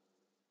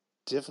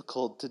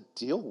difficult to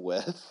deal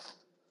with.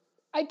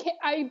 I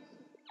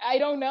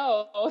don't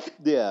know.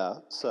 Yeah,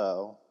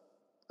 so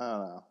I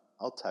don't know.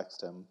 I'll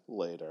text him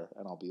later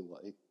and I'll be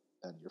like,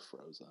 and you're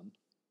frozen.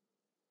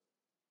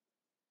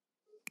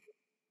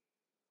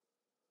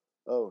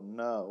 Oh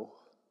no.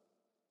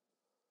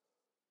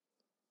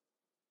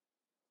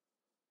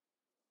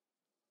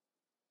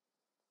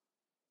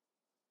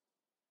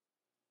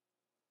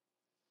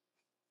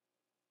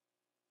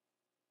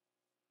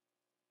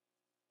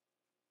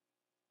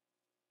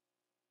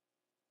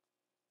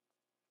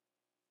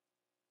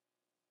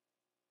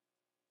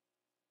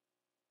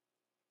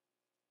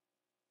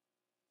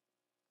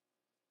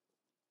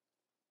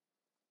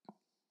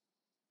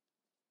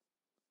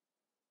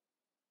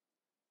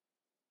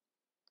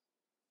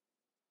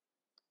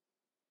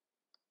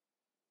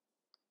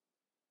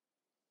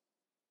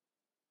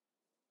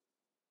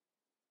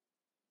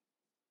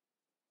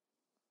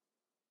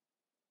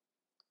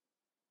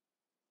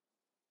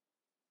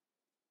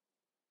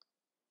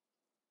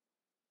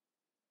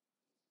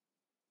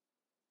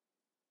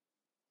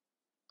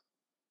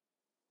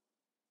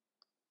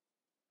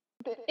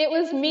 It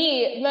was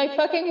me. My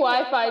fucking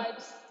Wi-Fi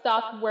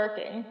stopped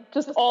working.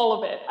 Just all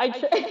of it. I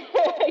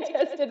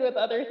tested with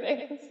other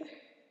things.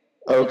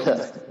 Okay.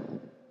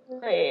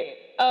 Great.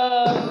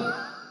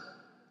 I'll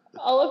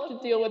have to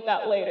deal with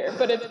that later,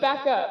 but it's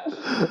back up.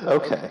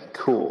 Okay,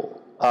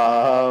 cool.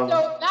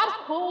 So that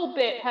whole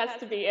bit has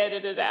to be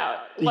edited out.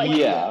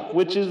 Yeah,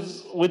 which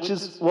is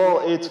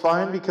well, it's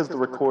fine because the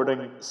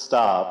recording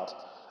stopped.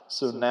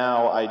 So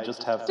now I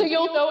just have to... So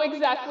you'll know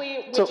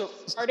exactly which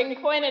starting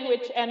point and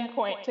which end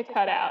point to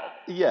cut out.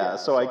 Yeah,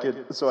 so I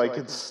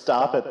could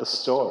stop at the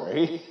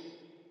story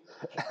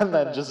and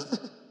then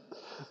just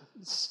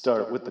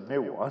start with the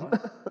new one.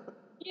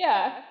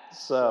 Yeah.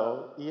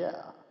 So,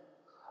 yeah.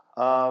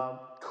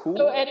 Cool.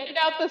 So edit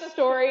out the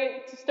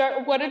story to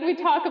start. What did we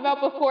talk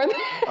about before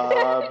that?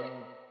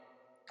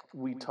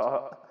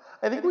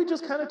 I think we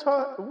just kind of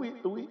talked.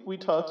 We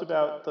talked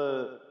about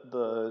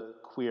the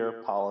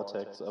queer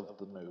politics of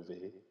the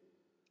movie.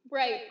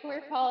 Right,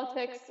 queer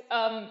politics.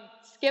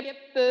 Skip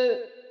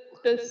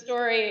the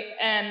story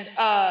and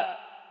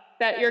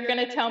that you're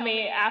gonna tell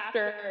me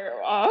after.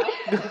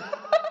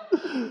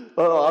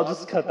 Well, I'll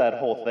just cut that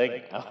whole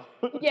thing out.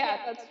 Yeah,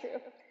 that's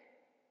true.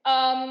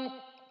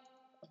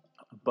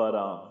 But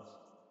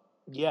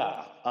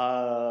yeah.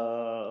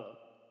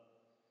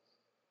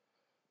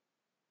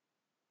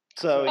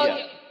 So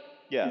yeah.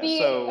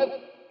 Yeah.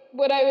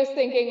 What I was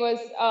thinking was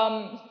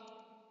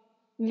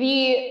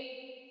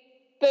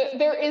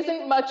there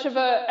isn't much of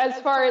a, as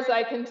far as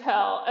I can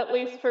tell, at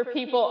least for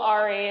people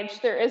our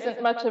age, there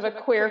isn't much of a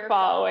queer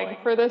following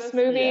for this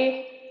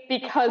movie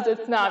because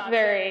it's not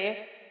very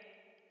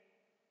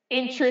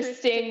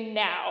interesting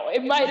now.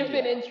 It might have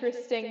been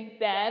interesting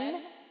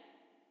then,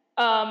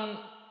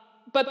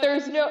 but there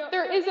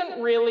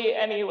isn't really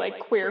any like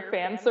queer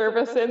fan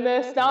service in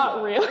this.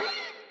 Not really.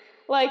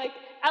 Like,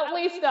 at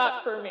least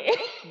not for me.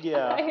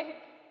 Yeah.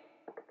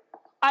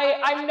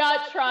 I'm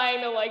not trying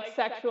to like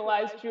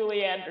sexualize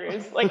Julie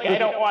Andrews. Like, I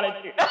don't want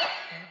to do that.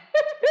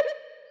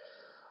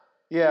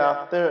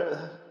 Yeah,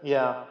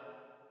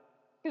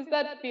 Because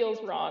that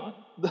feels wrong.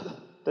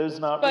 There's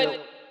not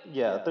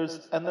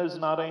there's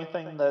not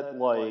anything that,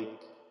 like,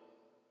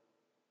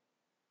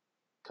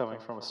 coming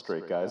from a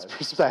straight guy's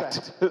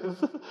perspective,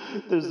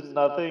 there's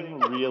nothing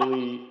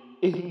really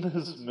in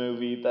this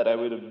movie that I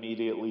would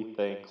immediately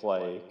think,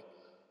 like,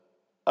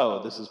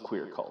 oh, this is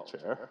queer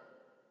culture.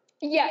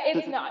 Yeah,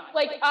 it's not.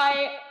 Like,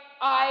 I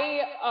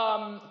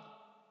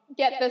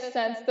get the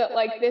sense that,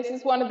 like, this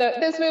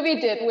movie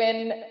did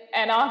win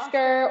an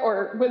Oscar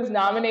or was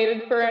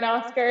nominated for an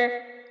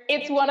Oscar.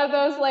 It's one of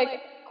those,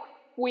 like,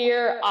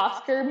 queer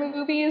Oscar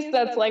movies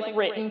that's, like,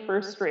 written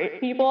for straight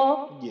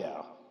people.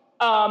 Yeah.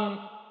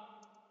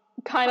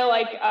 Kind of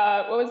like,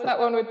 what was that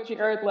one with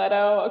Jared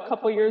Leto a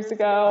couple years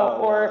ago?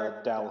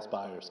 Or Dallas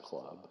Buyers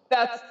Club.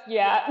 That's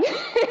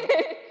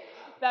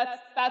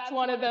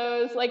one of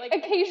those. Like,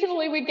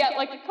 occasionally we get,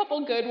 like, a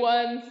couple good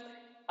ones.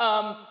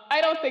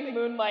 I don't think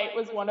Moonlight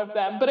was one of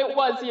them, but it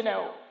was,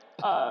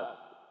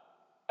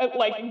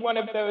 like one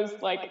of those,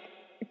 like,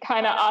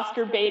 kind of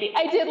Oscar baity.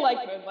 I did like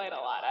Moonlight a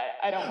lot.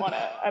 I don't want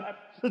to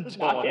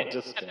knock it.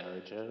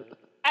 Disparage it.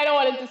 I don't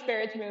want to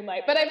disparage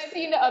Moonlight, but I've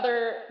seen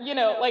other,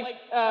 like,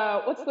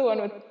 what's the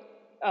one with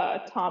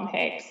Tom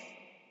Hanks?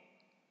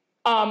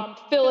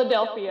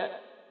 Philadelphia.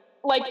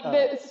 Like,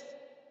 this,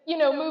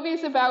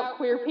 movies about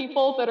queer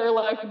people that are,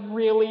 like,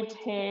 really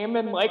tame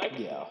and, like,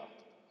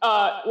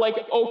 like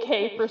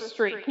okay for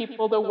straight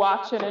people to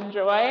watch and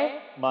enjoy.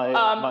 My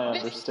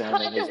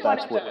understanding is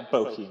that's what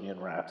Bohemian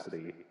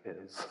Rhapsody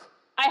is.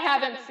 I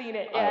haven't seen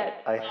it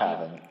yet. I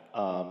haven't.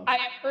 I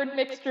have heard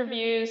mixed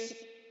reviews.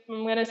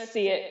 I'm gonna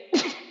see it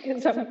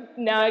because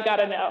now I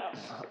gotta know.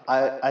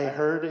 I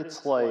heard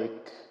it's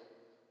like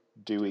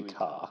Dewey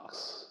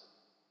Cox,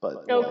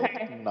 but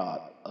like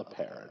not a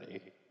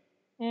parody.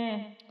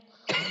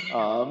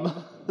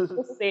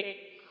 We'll see.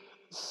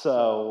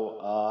 So,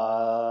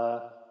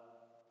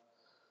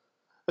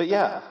 but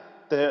yeah,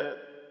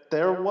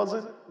 there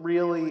wasn't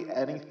really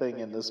anything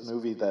in this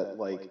movie that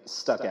like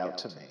stuck out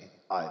to me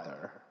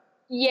either.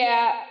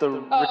 Yeah. The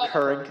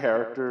recurring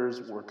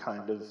characters were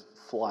kind of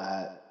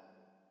flat.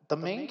 The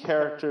main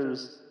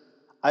characters,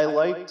 I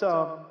liked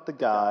the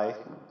guy.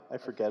 I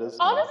forget his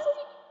name. Honestly,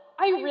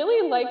 I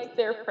really liked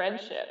their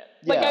friendship.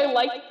 Like,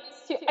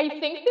 I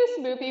think this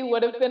movie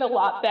would have been a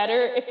lot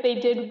better if they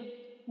did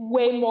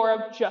way more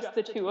of just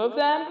the two of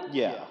them.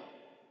 Yeah.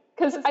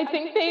 Because I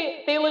think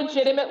they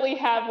legitimately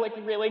have, like,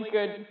 really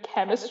good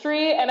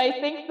chemistry, and I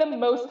think the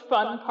most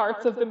fun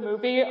parts of the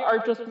movie are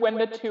just when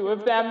the two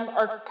of them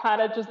are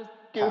kind of just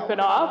goofing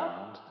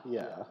off.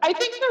 Yeah. I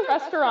think the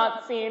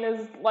restaurant scene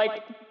is,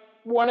 like,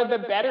 one of the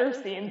better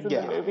scenes in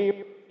the movie.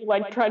 He,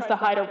 like, tries to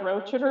hide a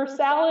roach in her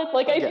salad.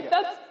 Like, I think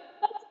that's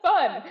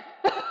fun.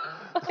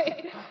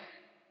 Like,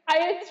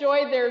 I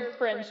enjoy their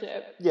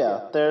friendship.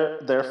 Yeah,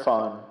 they're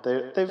fun.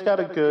 They've got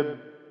a good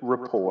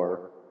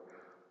rapport.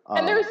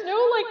 And there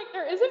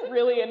isn't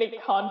really any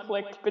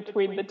conflict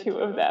between the two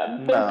of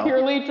them. They're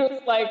purely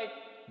just like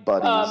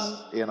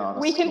buddies in on a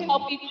we can scheme.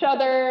 help each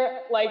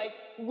other, like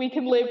we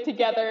can live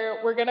together,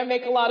 we're gonna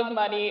make a lot of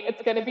money,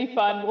 it's gonna be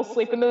fun, we'll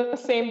sleep in the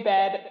same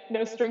bed,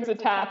 no strings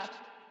attached.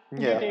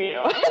 Yeah.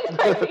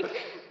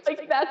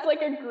 like that's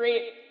like a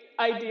great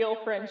ideal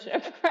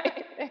friendship,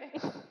 right?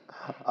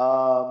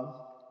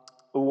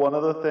 One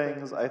of the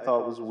things I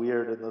thought was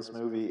weird in this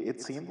movie, it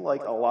seemed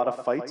like a lot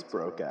of fights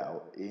broke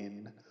out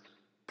in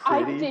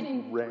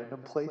pretty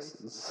random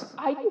places.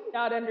 I did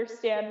not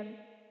understand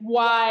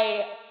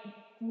what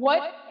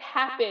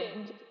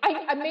happened.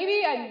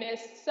 Maybe I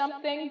missed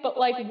something, but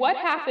like what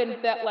happened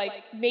that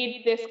like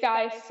made this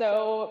guy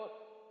so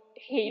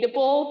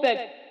hateable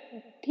that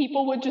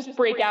people would just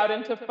break out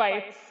into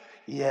fights.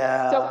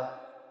 Yeah. So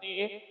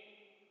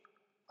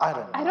I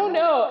don't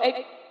know.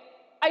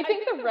 I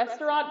think the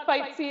restaurant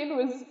fight scene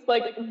was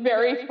like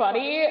very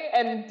funny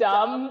and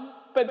dumb,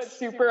 but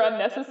super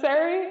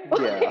unnecessary.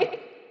 Yeah.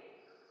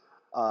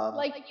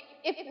 Like,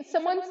 if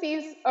someone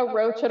sees a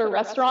roach at a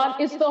restaurant,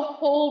 is the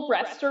whole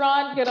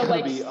restaurant gonna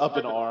like be up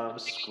in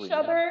arms, screaming each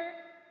other?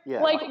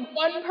 Yeah. Like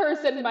one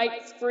person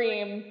might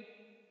scream,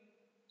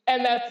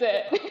 and that's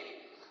it.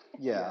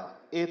 Yeah,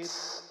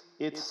 it's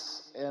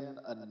an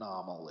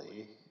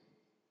anomaly.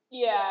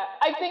 Yeah,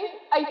 I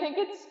think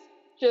it's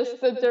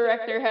just the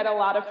director had a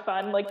lot of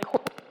fun, like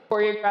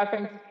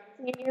choreographing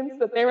scenes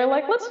that they were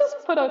like, let's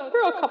just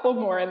throw a couple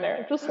more in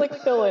there, just like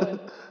fill in.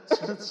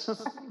 It's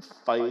just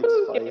fight.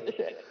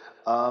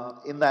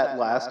 In that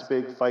last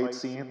big fight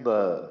scene,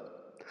 the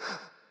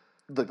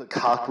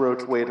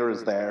cockroach waiter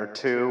is there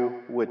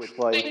too, which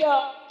like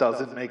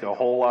doesn't make a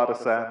whole lot of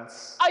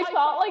sense. I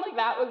thought like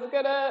that was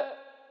gonna.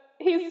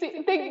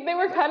 They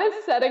were kind of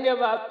setting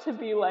him up to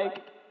be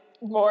like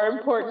more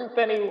important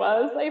than he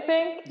was, I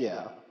think.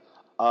 Yeah.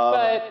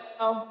 But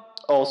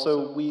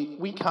also,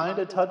 we kind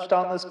of touched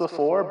on this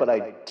before, but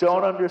I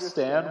don't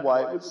understand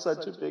why it was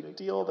such a big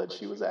deal that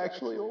she was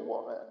actually a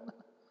woman.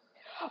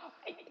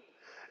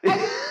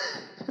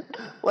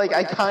 Like,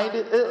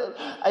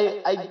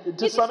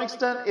 to some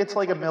extent, it's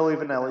like a Milli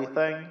Vanilli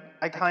thing.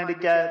 I kind of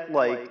get,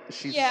 like,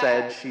 she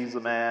said she's a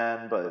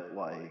man, but,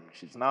 like,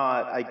 she's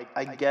not.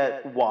 I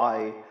get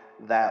why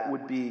that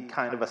would be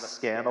kind of a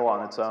scandal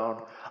on its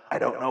own. I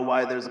don't know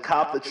why there's a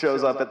cop that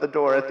shows up at the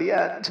door at the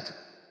end.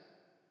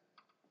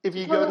 If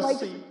you go to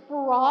see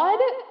fraud,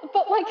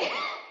 but like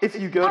if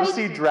you go to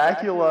see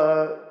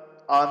Dracula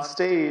on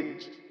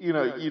stage, you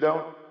know, you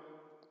don't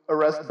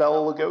arrest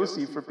Bela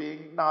Lugosi for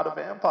being not a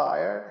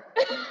vampire.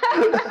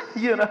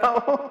 You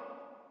know?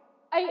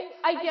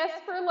 I guess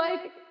for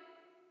like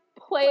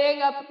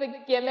playing up the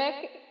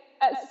gimmick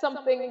as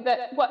something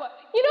that you know what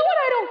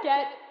I don't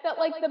get? That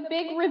like the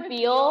big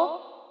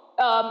reveal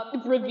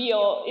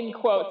in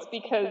quotes,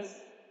 because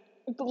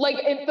like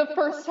the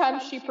first time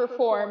she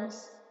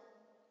performs,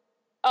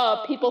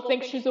 people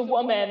think she's a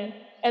woman,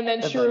 and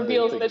then she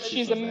reveals that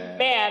she's a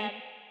man.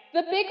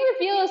 The big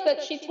reveal is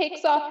that she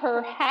takes off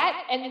her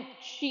hat and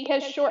she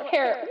has short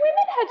hair.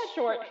 Women had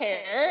short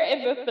hair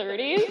in the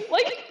 30s.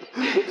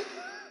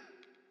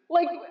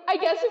 Like I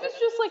guess it was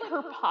just like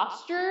her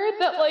posture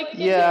that like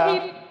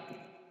indicated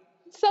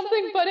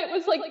something, but it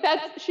was like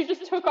that she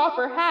just took off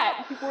her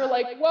hat. People were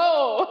like,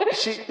 "Whoa."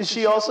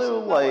 She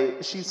also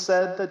like she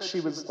said that she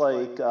was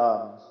like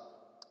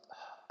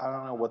I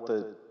don't know what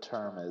the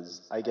term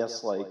is. I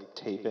guess like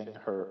taping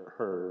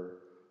her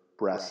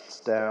breasts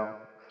down.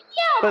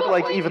 Yeah, but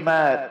like even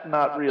that,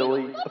 not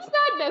really. That's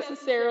not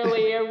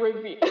necessarily a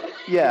reveal.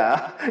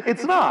 Yeah,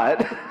 it's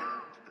not.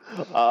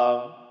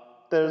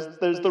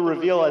 there's the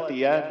reveal at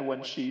the end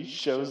when she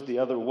shows the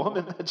other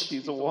woman that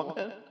she's a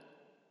woman.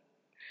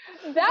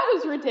 That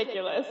was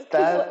ridiculous.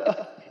 That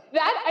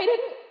I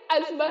didn't,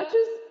 as much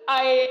as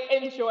I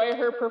enjoy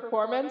her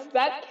performance,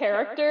 that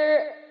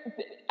character,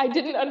 I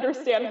didn't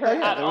understand her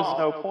at all. There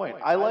was no point.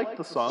 I liked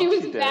the song she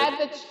was mad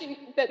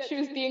that she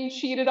was being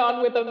cheated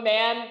on with a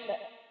man,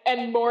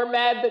 and more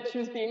mad that she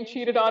was being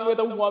cheated on with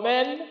a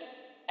woman,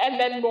 and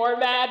then more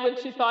mad when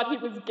she thought he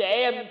was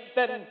gay, and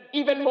then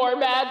even more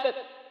mad that...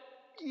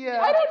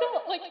 Yeah. I don't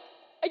know, like...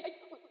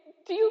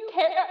 do you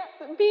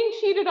care? Being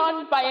cheated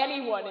on by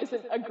anyone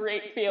isn't a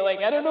great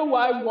feeling. I don't know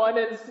why one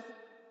is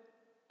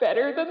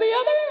better than the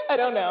other. I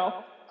don't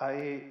know.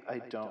 I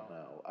don't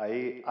know.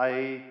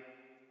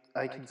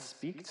 I can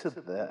speak to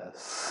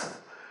this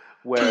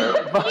where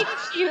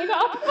cheated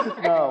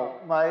on? No,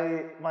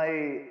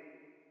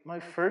 my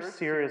first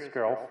serious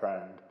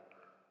girlfriend,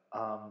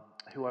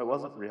 who I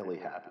wasn't really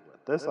happy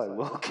with. This I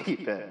will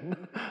keep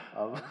in.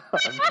 I'm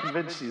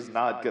convinced she's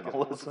not going to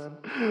listen.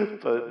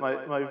 But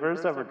my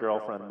first ever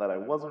girlfriend that I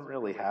wasn't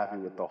really happy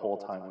with the whole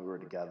time we were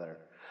together,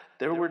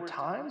 there were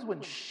times when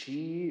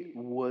she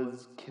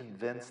was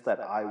convinced that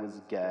I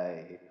was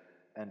gay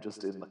and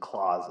just in the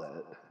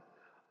closet.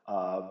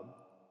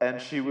 And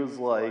she would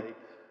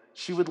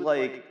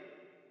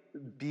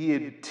be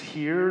in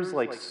tears,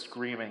 like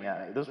screaming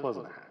at me. This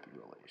wasn't a happy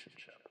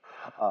relationship.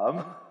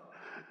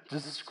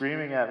 Just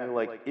screaming at me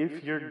like,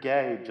 if you're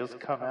gay, just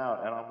come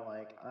out. And I'm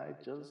like, I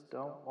just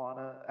don't want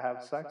to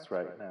have sex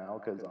right now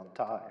because I'm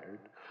tired.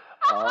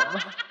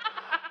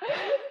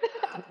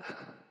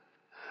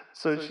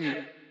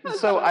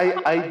 So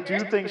I do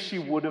think she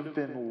would have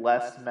been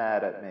less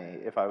mad at me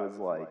if I was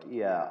like,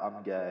 yeah,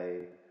 I'm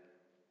gay,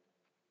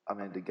 I'm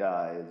into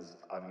guys,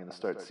 I'm going to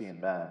start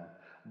seeing men,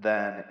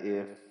 than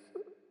if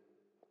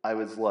I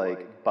was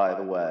like, by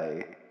the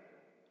way,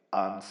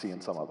 I'm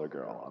seeing some other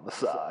girl on the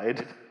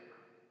side.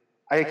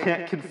 I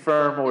can't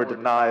confirm or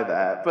deny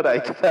that, but I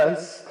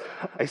guess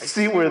I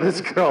see where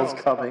this girl's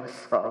coming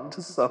from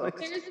to some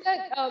extent.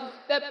 There's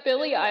that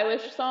Billie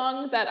Eilish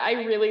song that I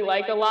really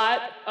like a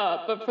lot,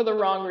 but for the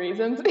wrong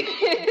reasons.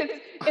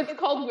 It's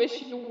called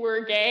 "Wish You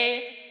Were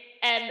Gay,"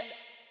 and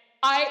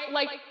I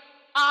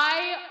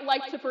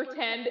like to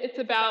pretend it's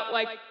about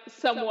like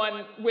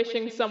someone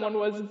wishing someone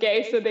was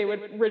gay so they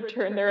would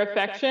return their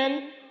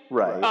affection.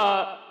 Right.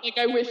 Like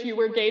I wish you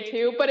were gay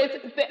too, but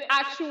it's the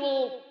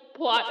actual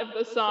plot of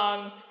the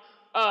song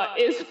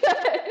is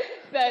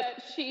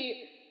that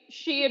she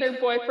and her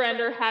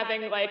boyfriend are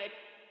having like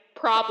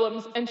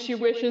problems, and she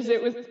wishes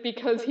it was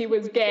because he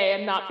was gay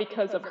and not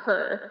because of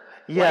her.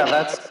 Yeah,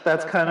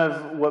 that's kind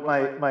of what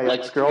my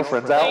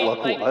ex-girlfriend's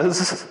outlook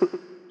was.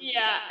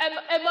 Yeah,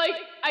 and like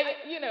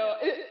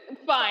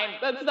fine.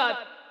 That's not.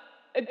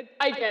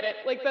 I get it.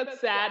 Like that's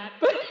sad,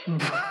 but I'm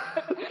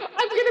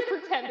gonna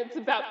pretend it's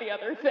about the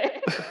other thing.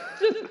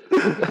 Just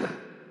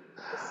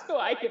so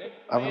I can.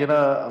 I'm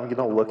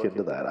gonna look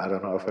into that. I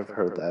don't know if I've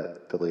heard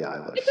that Billie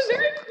Eilish. It's a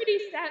very pretty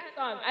sad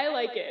song. I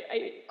like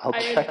it. I'll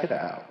check it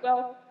out.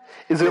 Well,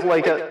 is it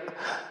like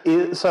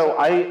so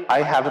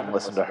I haven't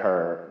listened to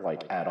her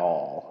like at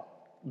all.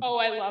 Oh,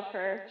 I love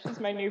her. She's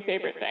my new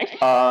favorite thing.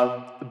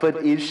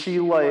 But is she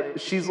like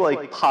she's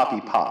like poppy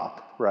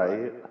pop,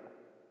 right?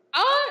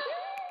 No.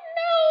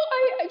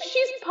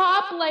 She's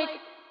pop. Like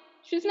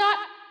she's not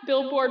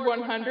Billboard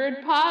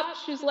 100 pop.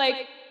 She's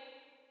like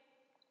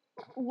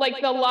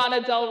the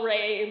Lana Del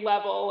Rey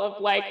level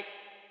of like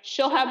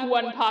she'll have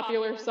one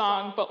popular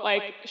song, but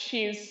like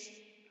she's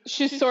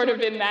sort of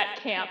in that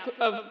camp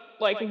of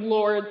like the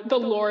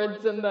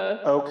Lords and the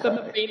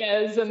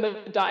Marinas and the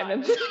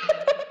Diamonds.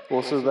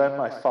 Well, so then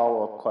my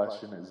follow-up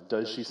question is,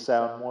 does she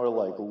sound more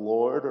like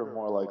Lorde or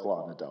more like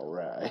Lana Del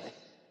Rey?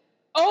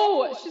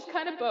 Oh, she's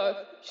kind of both.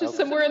 She's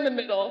somewhere in the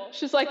middle.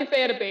 She's like if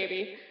they had a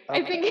baby.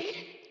 Okay.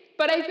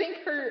 I think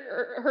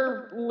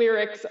her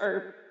lyrics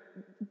are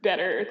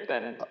better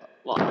than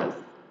Lana's.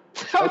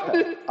 So,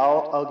 okay,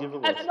 I'll give it a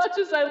listen. As much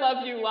as I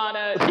love you,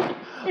 Lana.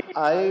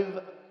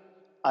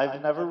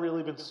 I've never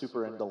really been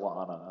super into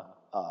Lana,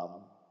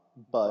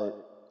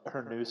 but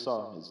her new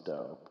song is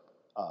dope.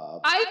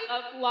 I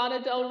love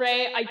Lana Del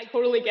Rey. I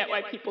totally get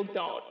why people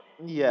don't.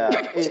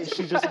 Yeah,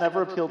 she just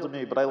never appealed to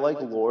me, but I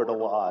like Lorde a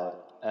lot.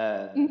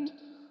 And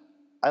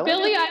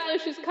Billie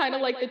Eilish is kind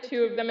of like the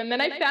two of them. And then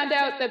I found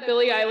out that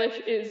Billie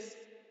Eilish is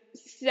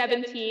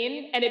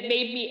 17, and it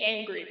made me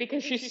angry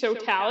because she's so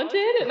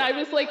talented. And I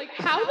was like,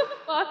 how the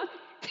fuck?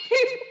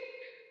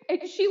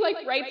 And she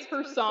like writes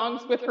her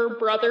songs with her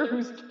brother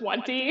who's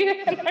 20,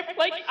 and I'm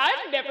like,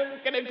 I'm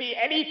never gonna be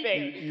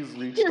anything. You've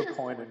reached the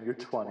point in your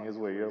 20s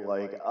where you're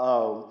like,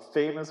 oh,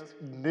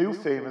 new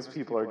famous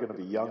people are gonna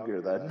be younger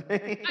than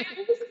me.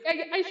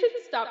 I should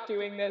stop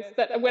doing this.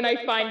 That when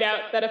I find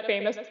out that a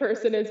famous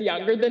person is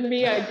younger than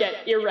me, I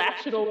get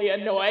irrationally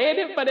annoyed.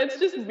 But it's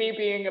just me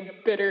being a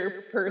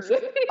bitter person.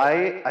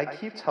 I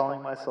keep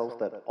telling myself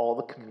that all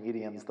the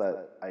comedians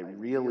that I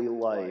really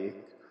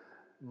like,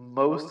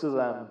 most of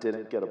them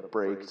didn't get a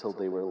break till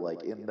they were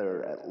like in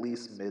their at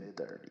least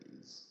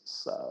mid-30s.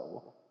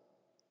 So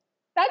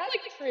That's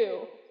like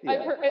true. Yeah.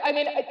 I've heard, I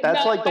mean,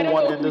 That's no, like I the don't know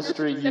one who you're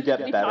industry you get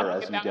specifically better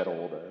talking as you about. get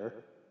older.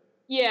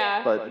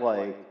 Yeah.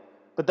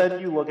 But then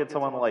you look at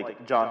someone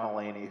like John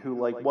Mulaney, who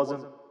like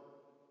wasn't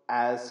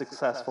as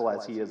successful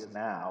as he is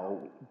now,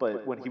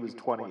 but when he was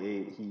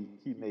 28,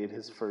 he made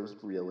his first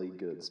really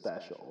good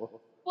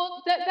special.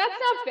 Well, that's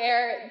not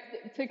fair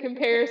to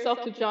compare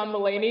yourself to John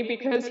Mulaney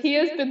because he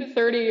has been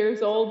 30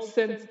 years old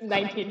since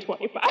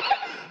 1925.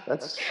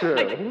 That's true.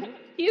 Like,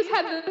 he's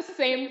had the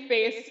same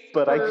face.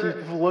 But I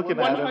keep looking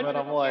at him and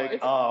I'm like,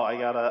 years. oh, I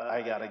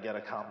gotta get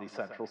a Comedy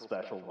Central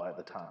special by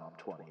the time I'm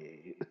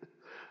 28.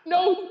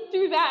 No,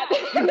 do that.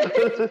 Do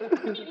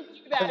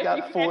that. I've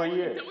got 4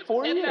 years.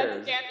 4 years.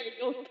 That standard,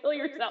 you'll kill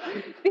yourself.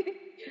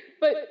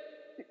 But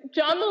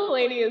John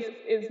Mulaney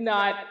is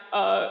not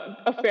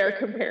a fair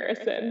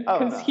comparison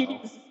because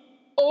he's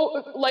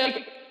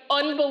like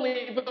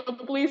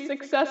unbelievably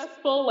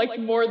successful, like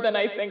more than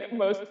I think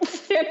most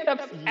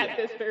stand-ups at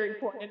this very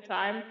point in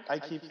time. I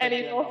keep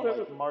thinking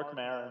like Mark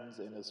Maron's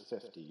in his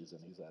 50s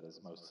and he's at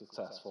his most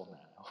successful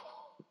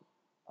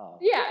now.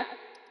 Yeah.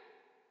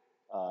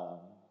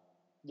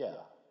 Yeah.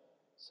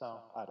 So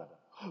I don't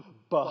know,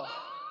 but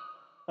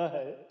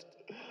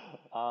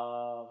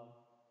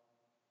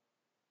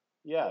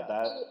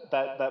yeah,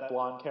 that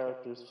blonde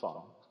character's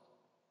fun.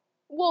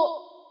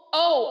 Well,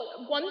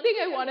 one thing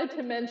I wanted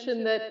to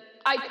mention that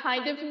I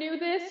kind of knew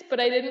this, but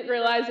I didn't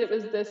realize it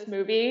was this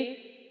movie.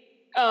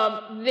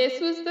 This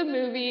was the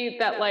movie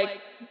that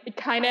like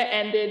kind of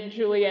ended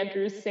Julie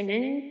Andrews'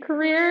 singing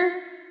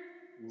career.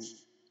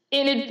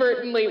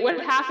 Inadvertently,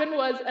 what happened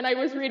was, and I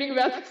was reading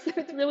about this, and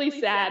it's really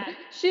sad.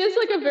 She has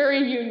like a very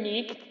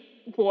unique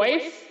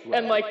voice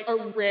and like a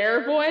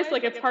rare voice.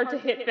 Like it's hard to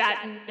hit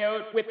that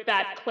note with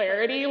that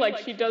clarity. Like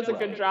she does a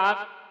good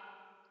job.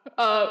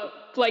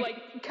 Like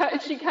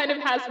she kind of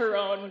has her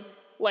own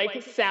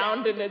like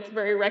sound, and it's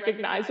very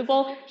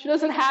recognizable. She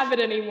doesn't have it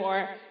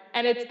anymore,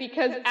 and it's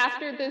because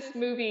after this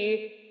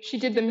movie, she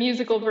did the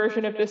musical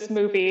version of this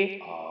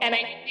movie, and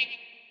I think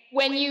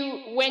when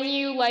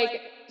you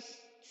like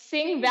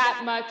sing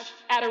that much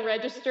at a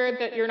register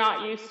that you're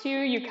not used to,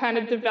 you kind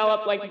of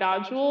develop like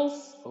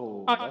nodules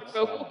on your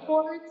vocal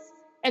cords.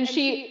 And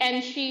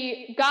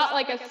she got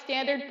like a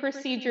standard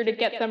procedure to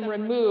get them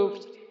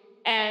removed.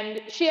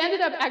 And she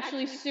ended up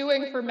actually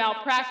suing for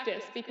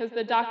malpractice because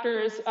the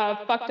doctors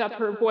fucked up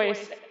her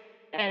voice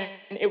and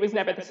it was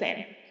never the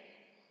same.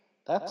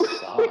 That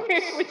sucks.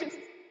 Isn't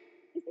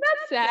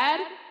that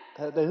sad?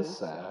 That is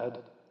sad.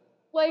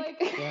 Like,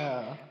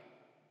 yeah.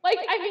 Like,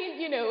 I mean,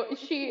 you know,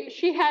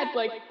 she had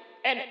like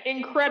an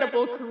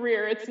incredible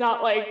career. It's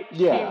not like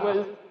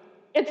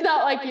it's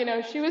not like, you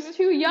know, she was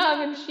too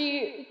young and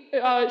she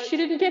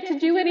didn't get to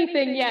do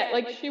anything yet.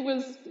 Like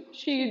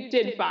she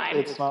did fine.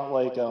 It's not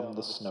like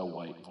the Snow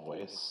White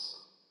voice.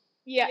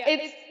 Yeah,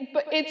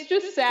 it's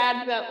just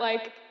sad that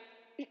like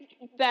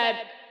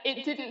that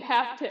it didn't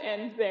have to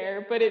end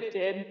there, but it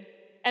did.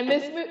 And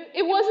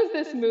it wasn't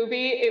this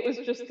movie. It was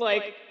just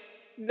like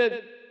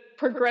the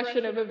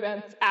progression of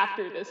events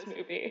after this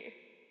movie.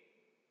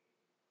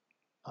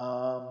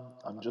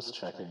 I'm just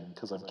checking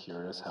because I'm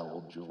curious how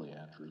old Julie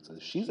Andrews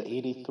is. She's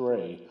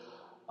 83.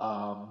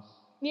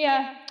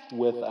 Yeah.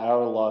 With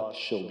our luck,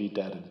 she'll be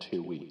dead in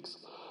 2 weeks.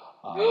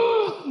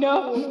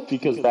 No.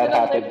 Because that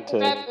happened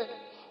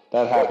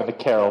to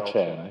Carol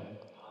Channing.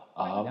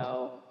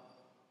 No.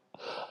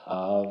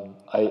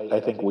 I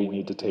think we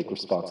need to take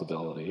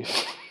responsibility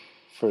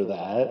for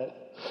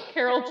that.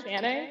 Carol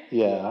Channing?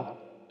 Yeah.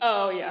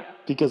 Oh, yeah.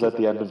 Because at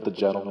the end of the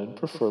Gentlemen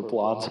Prefer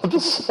Blondes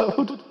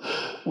episode,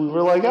 we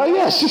were like, oh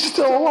yeah, she's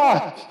still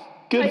alive.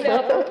 Good for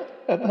her.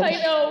 I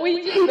know,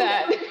 we did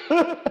that.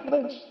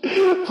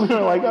 We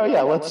were like, oh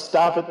yeah, let's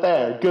stop it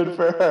there. Good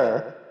for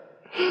her.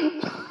 I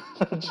really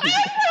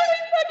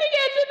fucking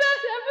ended that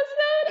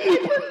episode. I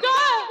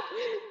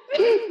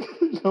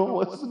forgot. Don't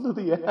listen to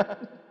the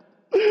end.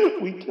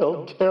 We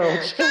killed Carol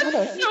Channing.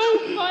 That's so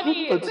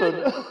funny.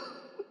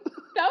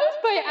 That was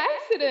by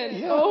accident.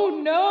 Yeah. Oh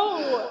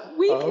no.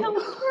 We killed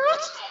Carol.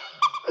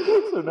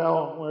 So now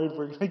I'm worried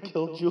we're going to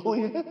kill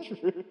Julie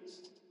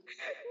Andrews.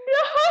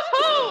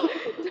 No!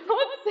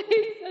 Don't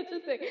say such a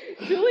thing.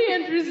 Julie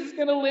Andrews is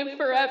going to live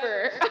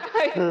forever.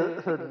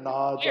 Her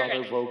nods on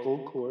her vocal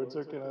cords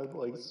are going to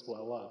like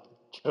swell up.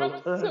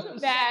 I'm so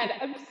mad.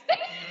 I'm sick.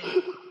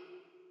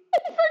 I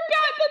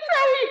forgot that's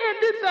how we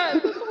ended that.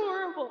 That's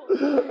horrible.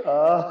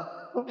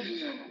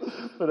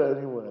 But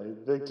anyway,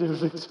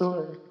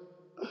 Victoria.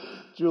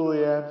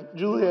 Julie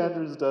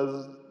Andrews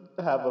does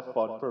have a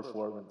fun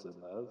performance in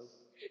this.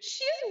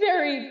 She's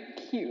very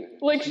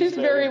cute. Like, she's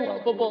very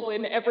lovable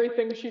in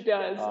everything she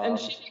does. And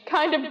she can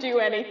kind of do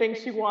anything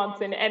she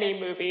wants in any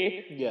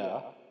movie.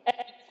 Yeah. And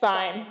it's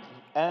fine.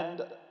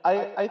 And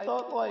I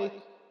thought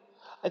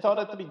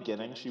at the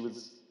beginning she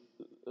was,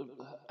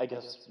 I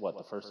guess,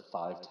 the first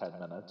 5-10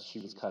 minutes, she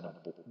was kind of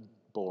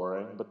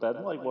boring. But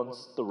then, like,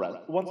 once the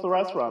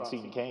restaurant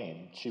scene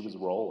came, she was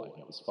rolling.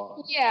 It was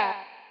fun. Yeah.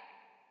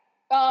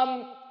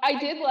 I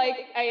did like,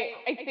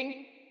 I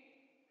think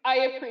I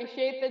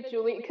appreciate that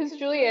because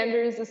Julie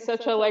Andrews is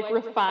such a like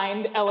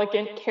refined,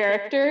 elegant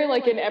character,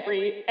 like in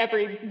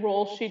every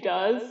role she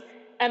does.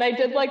 And I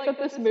did like that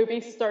this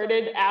movie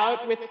started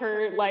out with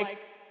her like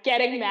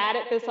getting mad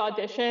at this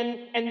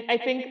audition, and I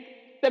think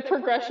the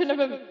progression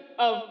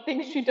of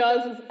things she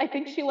does is I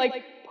think she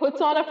like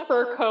puts on a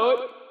fur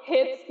coat,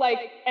 hits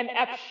like an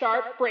F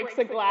sharp, breaks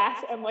a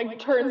glass, and like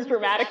turns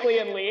dramatically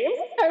and leaves.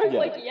 I was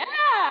like,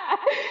 yeah.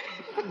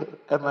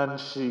 And then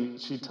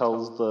she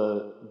tells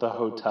the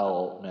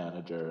hotel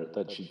manager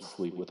that she'd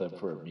sleep with him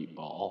for a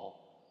meatball.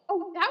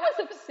 Oh, that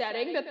was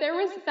upsetting. That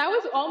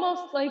was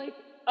almost like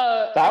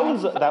that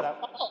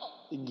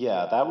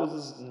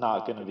was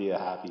not going to be a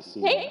happy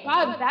scene. Thank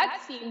God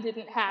that scene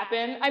didn't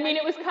happen. I mean,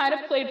 it was kind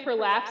of played for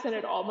laughs, and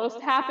it almost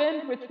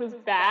happened, which was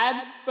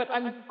bad. But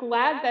I'm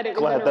glad that it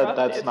was interrupted. Glad that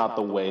that's not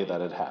the way that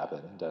it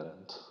happened.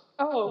 And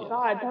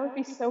God, that would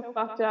be so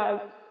fucked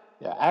up.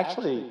 Yeah,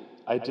 actually,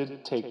 I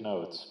did take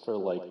notes for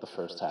like the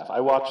first half. I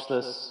watched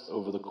this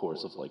over the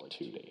course of like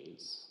 2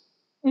 days.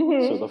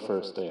 So the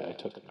first day I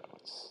took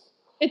notes.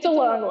 It's a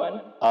long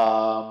one.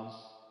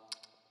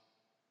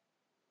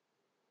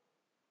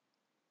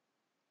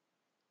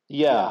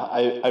 Yeah,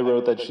 I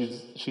wrote that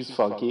she's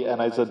funky, and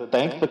I said,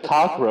 "Thank the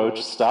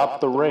cockroach, stop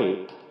the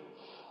rape."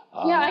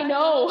 Yeah, I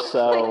know.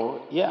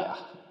 So yeah.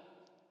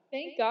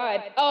 Thank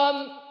God.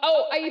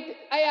 I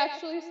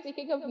actually,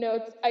 speaking of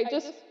notes,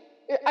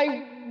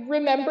 I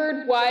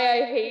remembered why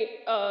I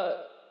hate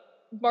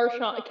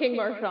Marchand. King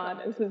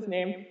Marchand is his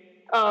name.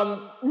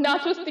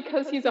 Not just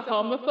because he's a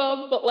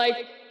homophobe, but like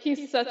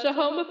he's such a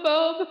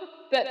homophobe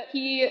that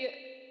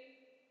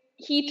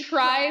he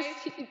tries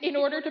to, in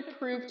order to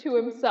prove to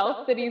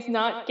himself that he's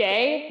not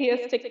gay, he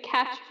has to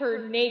catch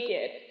her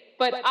naked.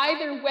 But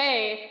either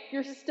way,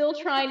 you're still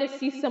trying to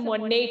see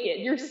someone naked.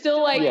 You're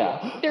still like,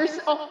 there's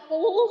a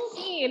whole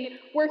scene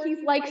where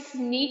he's like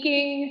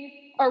sneaking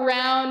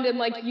around and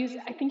like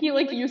I think he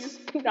like uses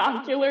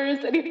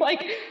binoculars and he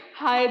like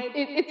hides.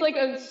 It's like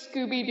a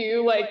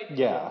Scooby-Doo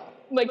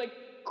like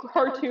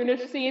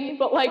cartoonish scene,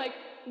 but like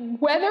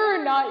whether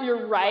or not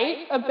you're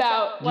right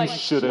about like you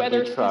shouldn't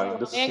whether be trying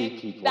to see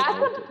people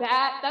naked.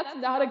 That's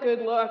not a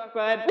good look,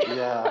 but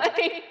yeah.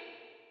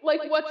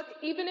 like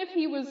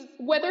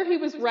whether he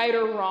was right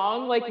or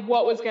wrong, like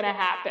what was gonna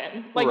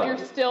happen? Like right. you're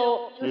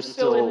still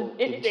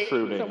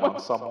intruding on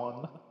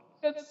someone.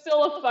 It's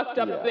still a fucked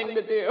up thing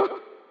to do.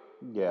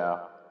 Yeah.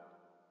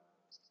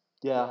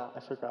 Yeah, I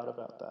forgot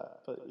about that.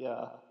 But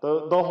yeah.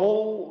 The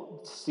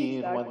whole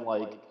scene when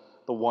like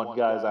the one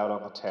guy's out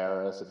on the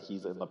terrace and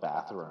he's in the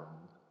bathroom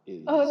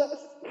is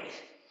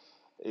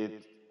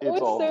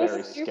it's all so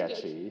very stupid.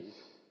 Sketchy.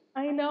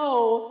 I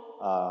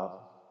know.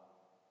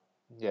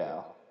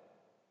 Yeah.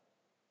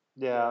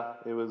 Yeah,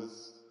 it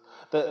was.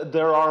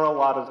 There are a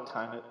lot of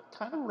kind of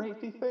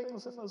rapey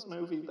things in this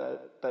movie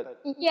that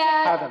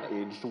haven't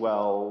aged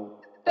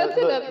well. That's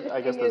another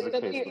I guess thing is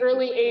that the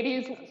early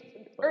 80s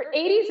or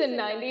 80s and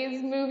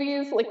 90s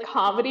movies, like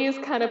comedies,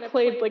 kind of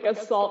played like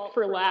assault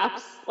for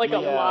laughs, like a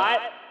lot.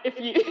 If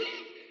you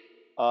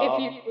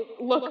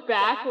look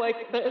back,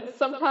 like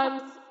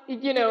sometimes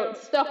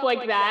stuff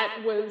like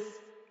that was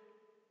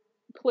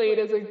played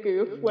as a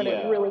goof when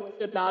it really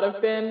should not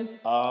have been.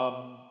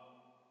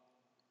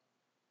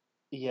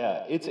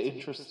 Yeah, it's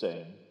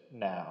interesting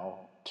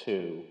now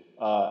too.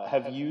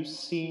 Have you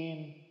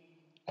seen?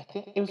 I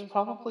think it was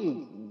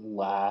probably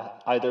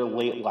either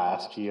late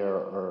last year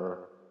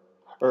or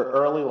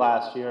early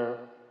last year,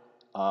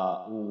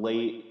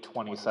 late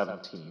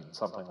 2017,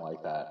 something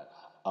like that.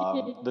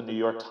 The New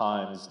York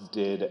Times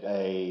did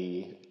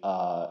a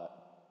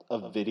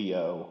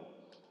video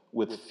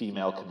with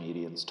female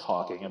comedians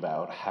talking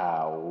about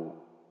how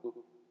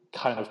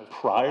kind of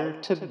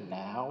prior to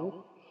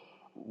now,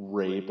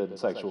 rape and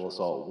sexual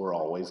assault were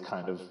always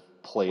kind of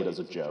played as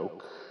a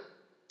joke.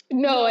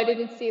 No, I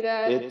didn't see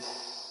that.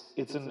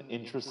 It's an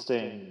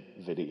interesting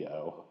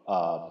video,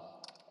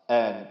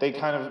 and they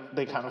kind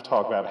of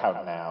talk about how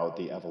now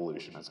the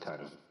evolution has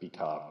kind of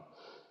become,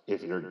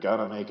 if you're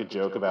gonna make a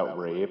joke about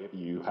rape,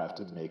 you have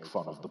to make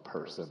fun of the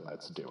person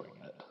that's doing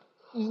it.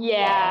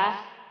 Yeah.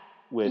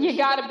 You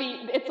gotta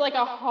be. It's like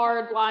a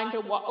hard line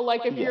to walk.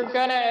 Like if you're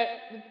gonna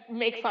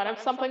make fun of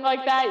something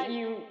like that,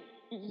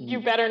 you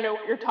better know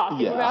what you're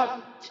talking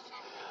about.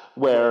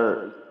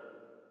 Where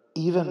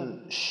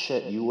even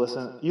you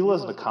listen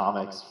to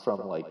comics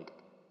from like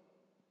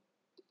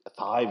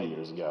 5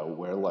 years ago,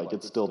 where like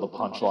it's still the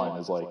punchline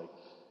is like,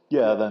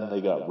 yeah, then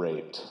they got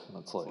raped, and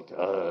it's like,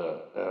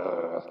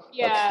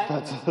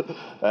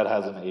 that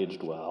hasn't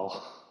aged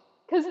well.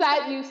 Because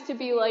that used to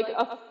be like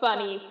a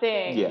funny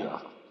thing. Yeah.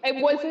 It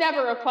was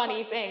never a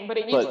funny thing, but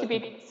it used to be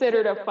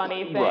considered a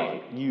funny thing.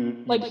 Right.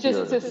 You like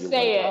just to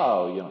say like, it.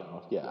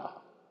 Oh, yeah.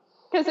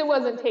 Because it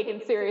wasn't taken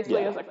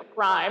seriously as a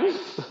crime.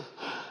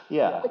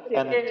 Yeah.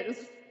 And it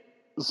is.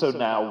 So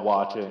now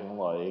watching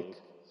like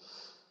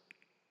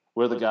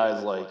where the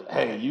guy's like,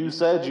 hey, you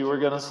said you were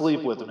gonna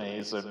sleep with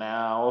me, so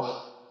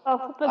now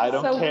I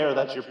don't care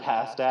that you're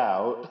passed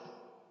out.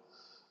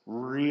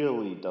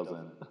 Really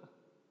doesn't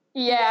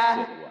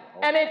Yeah. sit well.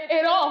 And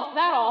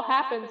that all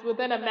happens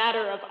within a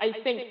matter of, I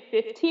think,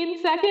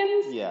 15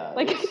 seconds. Yeah.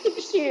 Like,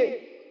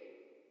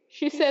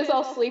 she says,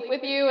 I'll sleep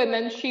with you, and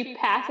then she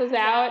passes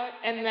out,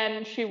 and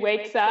then she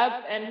wakes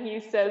up, and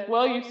he says,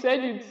 well, you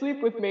said you'd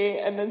sleep with me,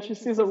 and then she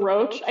sees a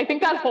roach. I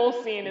think that whole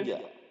scene is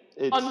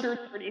under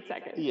 30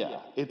 seconds. Yeah,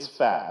 it's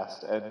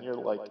fast, and you're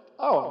like,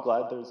 oh, I'm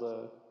glad there's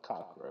a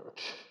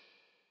cockroach.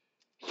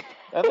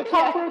 And the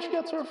cockroach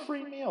gets her a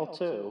free meal,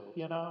 too,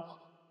 you know?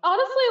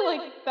 Honestly,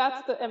 like,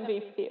 that's the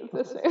MVP of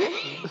this movie.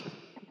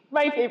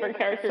 My favorite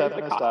character is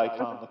the cockroach.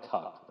 Icon, the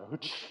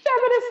cockroach.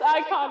 Feminist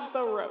icon,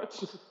 the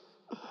roach.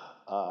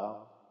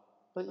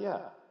 But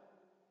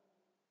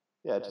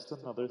yeah, just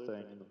another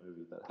thing in the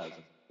movie that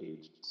hasn't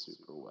aged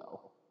super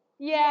well.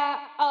 Yeah,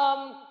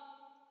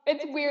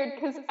 it's weird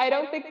because I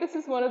don't think this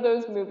is one of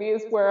those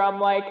movies where I'm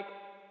like,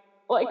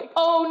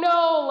 oh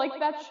no, like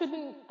that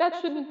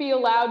shouldn't be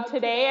allowed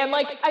today. And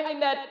like, I mean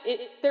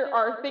there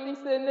are things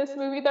in this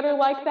movie that are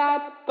like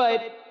that,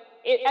 but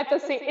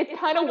it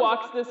kind of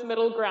walks this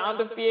middle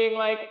ground of being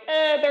like,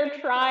 they're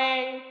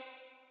trying.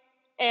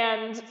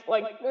 And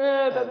like,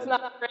 that's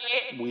not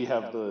great. We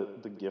have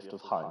the gift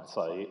of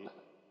hindsight.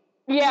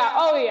 Yeah.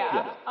 Oh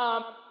yeah.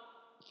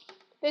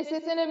 This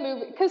isn't a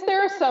movie because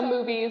there are some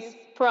movies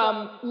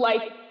from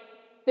like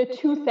the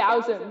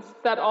 2000s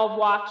that I'll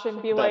watch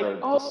and be like,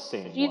 oh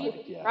Jesus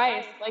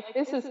Christ, like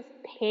this is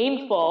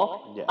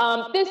painful.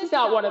 Yeah. This is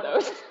not one of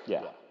those.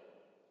 Yeah.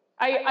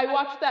 I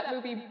watched that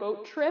movie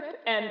Boat Trip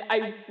and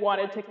I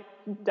wanted to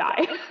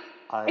die.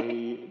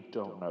 I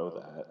don't know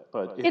that,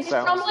 but it's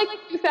from like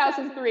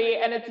 2003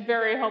 and it's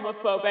very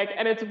homophobic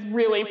and it's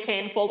really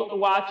painful to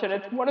watch and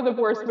it's one of the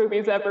worst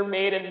movies ever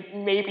made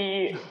and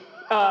maybe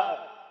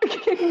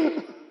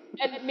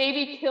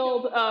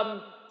killed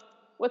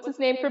what's his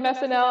name from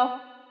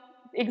SNL?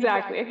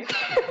 Exactly.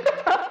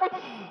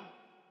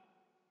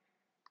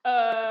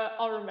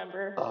 I'll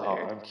remember. Oh,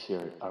 later. I'm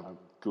curious. I'm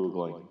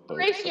googling.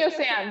 Horatio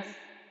Sanz.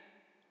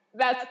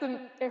 That's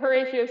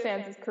Horatio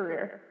Sanz's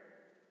career.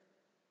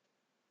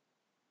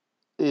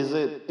 Is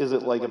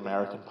it like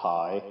American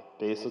Pie,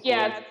 basically?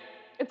 Yeah,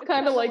 it's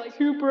kind of like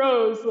two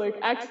bros like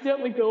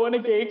accidentally go on a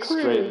gay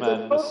cruise. Straight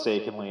men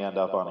mistakenly end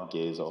up on a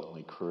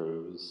gays-only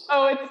cruise.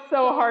 Oh, it's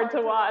so hard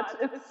to watch.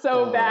 It's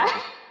so bad.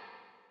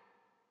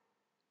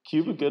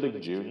 Cuba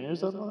Gooding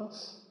Jr.'s in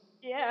this?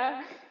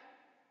 Yeah.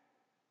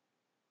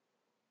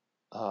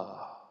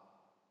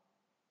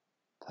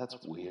 That's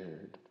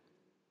weird.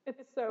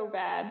 It's so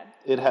bad.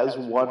 It has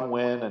 1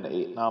 win and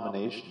 8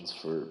 nominations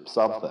for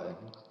something.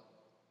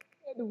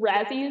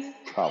 Razzies?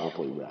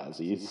 Probably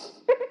Razzies.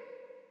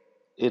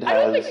 It I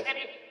has...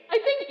 I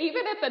think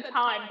even at the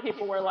time,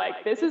 people were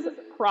like, this is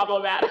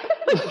problematic.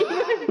 Like,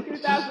 even in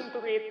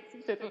 2003,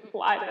 this didn't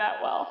fly that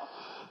well.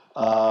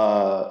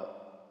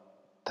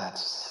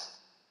 That's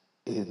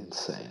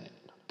insane.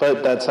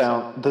 But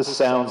this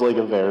sounds like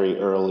a very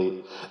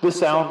early... This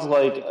sounds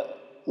like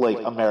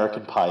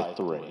American Pie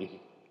 3.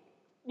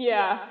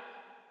 Yeah.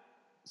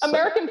 So,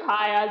 American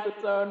Pie has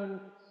its own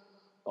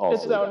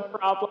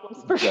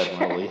problems. For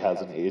generally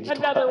hasn't aged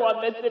Another well.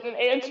 one that didn't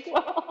age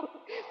well.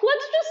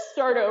 Let's just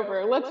start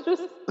over. Let's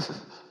just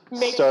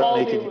start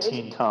making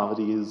teen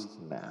comedies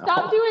now.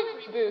 Stop doing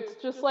reboots.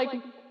 Just like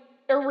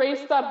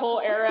erase that whole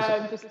era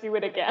and just do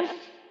it again.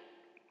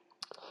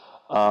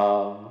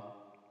 But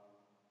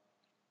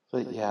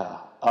yeah,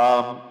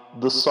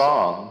 the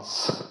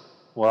songs.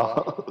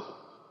 Well,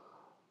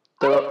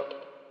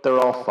 they're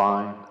all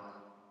fine.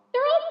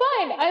 They're all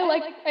fine.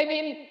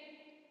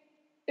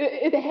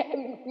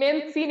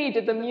 Mancini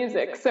did the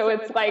music, so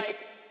it's like,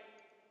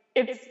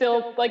 it's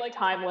still like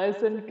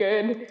timeless and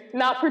good.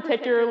 Not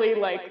particularly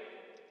like,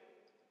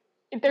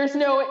 there's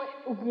no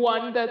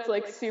one that's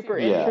like super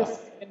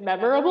interesting and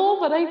memorable,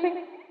 but I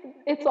think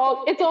it's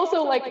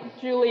also like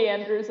Julie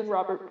Andrews and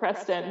Robert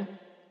Preston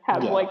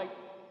have like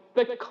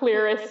the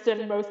clearest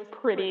and most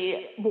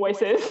pretty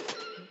voices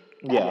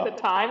at the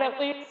time, at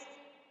least.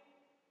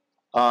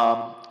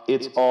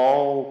 It's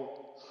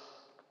all,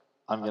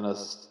 I'm gonna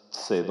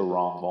say the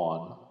wrong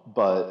one,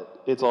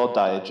 but it's all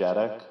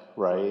diegetic,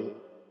 right?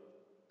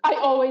 I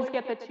always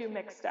get the two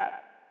mixed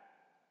up.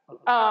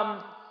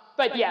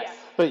 But yes.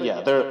 But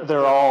yeah,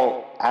 they're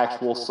all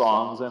actual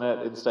songs in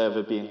it instead of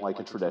it being like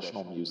a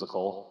traditional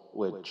musical,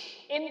 which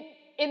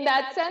in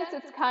that sense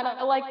it's kind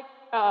of like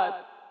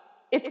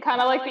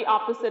the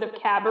opposite of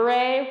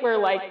cabaret, where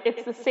like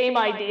it's the same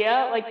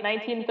idea, like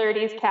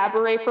 1930s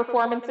cabaret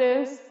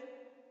performances.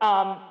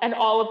 And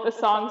all of the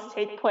songs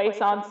take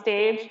place on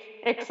stage,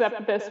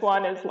 except this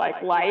one is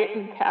like light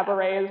and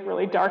cabaret is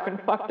really dark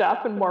and fucked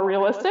up and more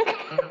realistic.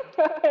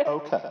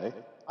 Okay.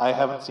 I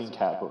haven't seen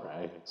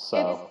Cabaret,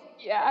 so...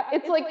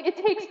 It's like, it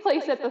takes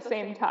place at the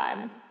same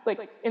time,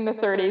 like in the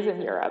 30s in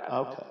Europe.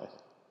 Okay.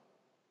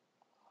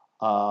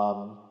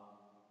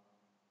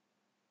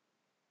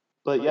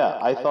 But yeah,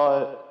 I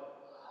thought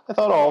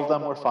all of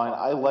them were fine.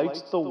 I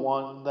liked the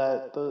one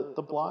that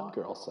the blonde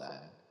girl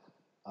sang.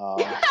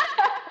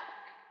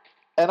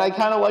 And I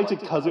kind of liked it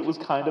because it was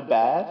kind of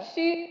bad.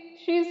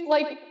 She's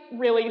like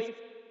really...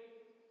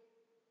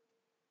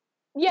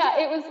 Yeah,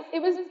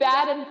 it was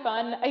bad and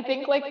fun. I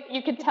think like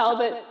you could tell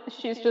that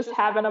she's just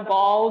having a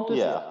ball. Just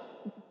Yeah.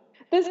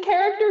 this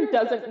character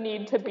doesn't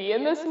need to be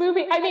in this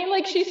movie. I mean,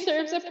 like she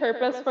serves a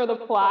purpose for the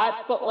plot,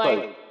 but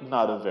like But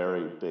not a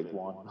very big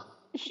one.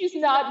 she's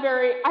not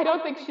very. I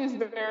don't think she's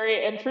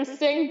very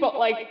interesting. But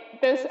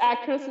like this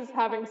actress is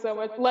having so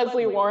much.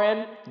 Leslie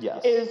Warren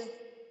Yes.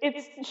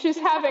 she's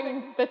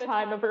having the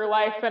time of her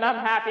life, and I'm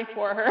happy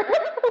for her.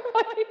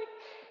 Like,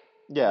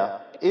 Yeah.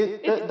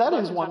 That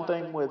is one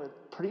thing with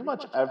pretty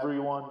much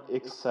everyone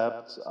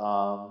except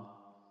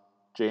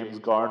James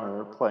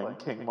Garner playing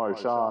King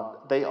Marchand.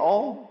 They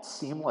all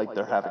seem like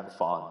they're having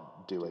fun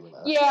doing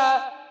this.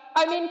 Yeah,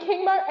 I mean,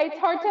 it's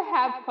hard to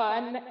have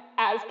fun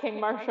as King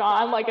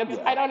Marchand. Like,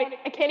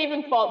 I can't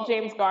even fault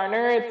James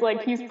Garner. It's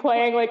like he's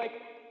playing like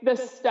the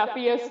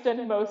stuffiest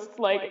and most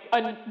like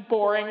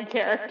boring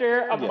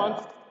character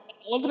amongst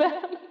all of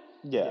them.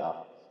 Yeah.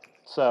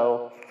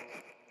 So,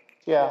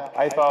 yeah,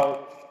 I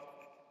thought,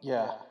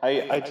 yeah,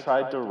 I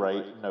tried to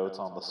write notes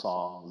on the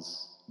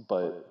songs,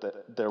 but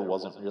there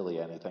wasn't really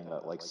anything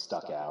that like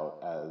stuck out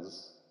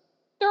as.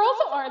 There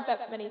also aren't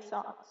that many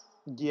songs.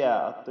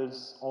 Yeah,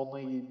 there's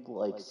only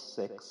like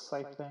 6,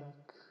 I think.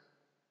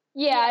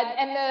 Yeah,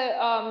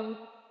 and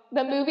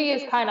the movie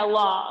is kind of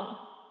long,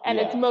 and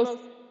it's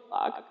mostly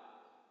dialogue.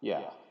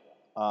 Yeah,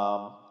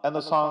 and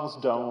the songs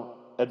don't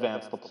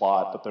advance the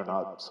plot, but they're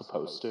not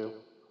supposed to.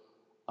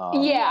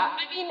 Yeah,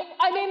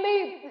 I mean,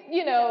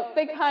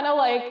 they kind of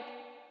like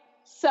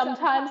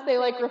sometimes they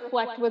like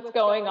reflect what's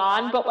going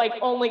on, but like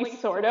only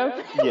sort of.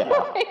 Yeah.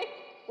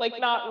 Like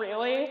not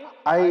really.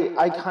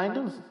 I kind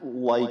of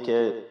like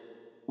it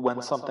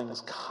when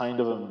something's kind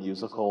of a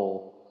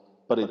musical,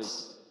 but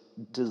it's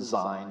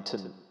designed to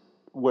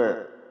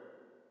where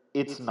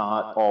it's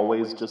not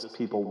always just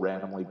people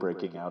randomly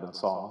breaking out in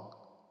song.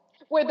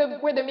 Where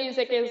the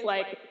music is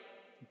like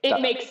it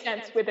makes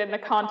sense within the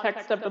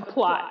context of the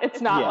plot.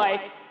 It's not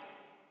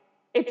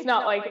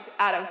like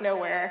out of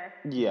nowhere.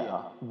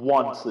 Yeah,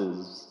 Once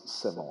is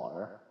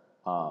similar.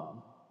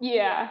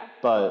 Yeah.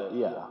 But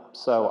yeah,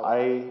 so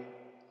I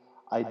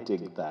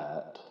dig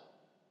that.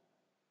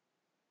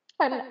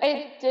 And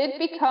it did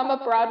become a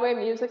Broadway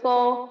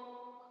musical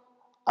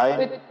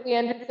with Julie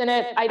Andrews in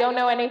it. I don't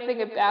know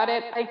anything about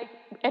it. I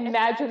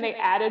imagine they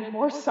added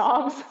more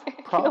songs. I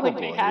feel like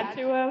they had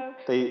to have.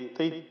 They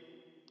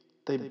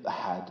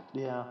had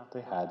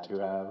to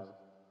have.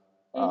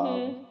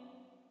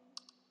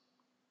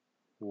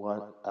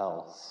 What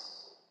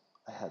else?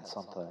 I had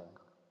something.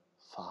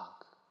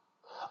 Fuck.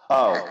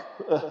 Oh,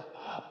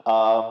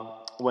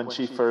 when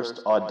she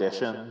first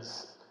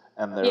auditions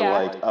and they're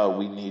like, "Oh,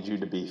 we need you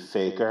to be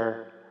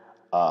Faker."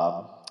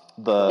 Is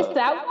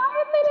that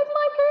why they didn't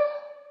like her?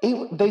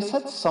 They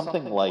said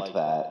something like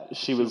that.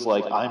 She was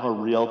like, "I'm a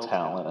real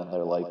talent," and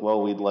they're like,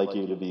 "Well, we'd like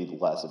you to be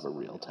less of a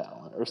real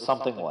talent," or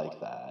something like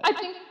that.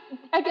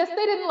 I guess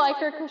they didn't like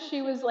her because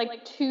she was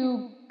like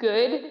too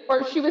good,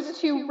 or she was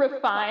too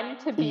refined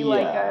to be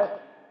like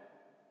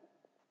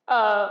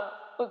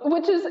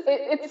which is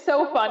it's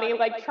so funny,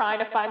 like trying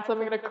to find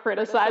something to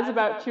criticize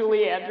about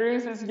Julie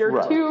Andrews is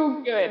you're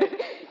too good.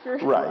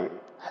 Right.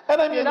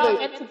 And I mean, you're not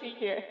meant to be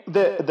here.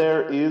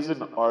 There is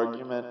an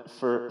argument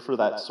for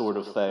that sort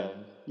of thing,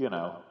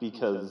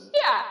 because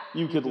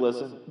you could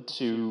listen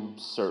to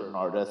certain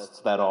artists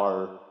that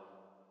are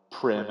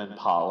prim and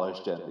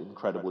polished and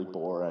incredibly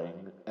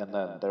boring, and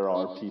then there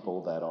are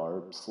people that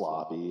are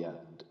sloppy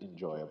and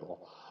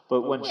enjoyable.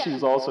 But when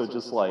she's also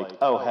just like,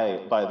 "Oh,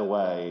 hey, by the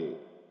way,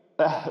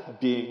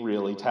 being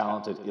really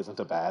talented isn't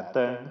a bad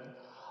thing,"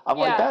 I'm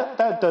like,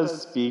 that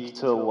does speak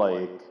to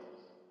like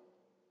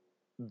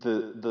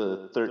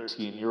the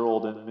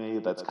 13-year-old in me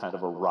that's kind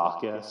of a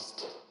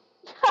rockist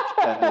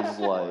and is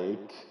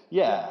like,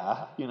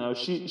 yeah,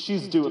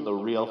 she's doing the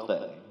real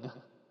thing.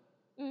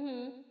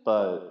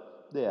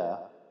 But yeah.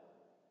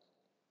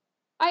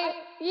 I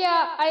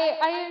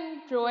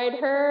enjoyed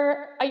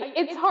her.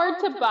 It's hard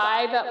to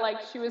buy that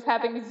like she was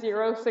having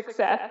zero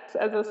success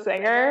as a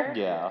singer.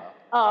 Yeah.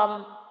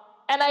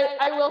 And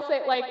I will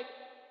say like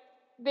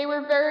they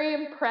were very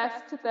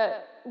impressed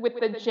with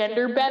the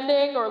gender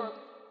bending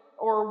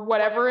or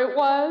whatever it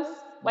was.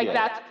 Like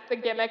that's the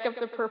gimmick of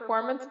the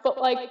performance. But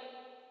like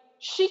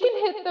she can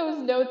hit those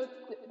notes.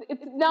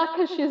 It's not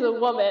because she's a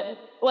woman.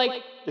 Like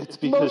it's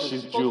because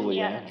she's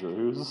Julie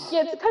Andrews.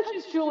 Yeah, it's because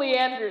she's Julie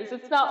Andrews.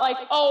 It's not like,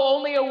 oh,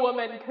 only a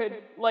woman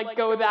could like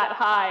go that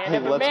high, and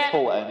if a man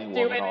can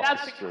do it,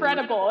 that's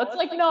incredible. It's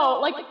like no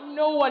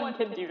one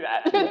can do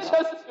that. It's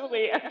just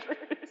Julie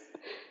Andrews.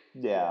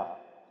 Yeah.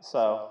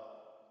 So.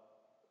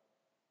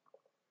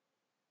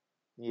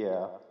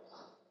 Yeah.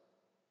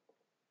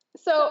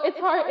 So it's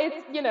hard.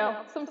 It's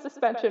some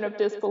suspension of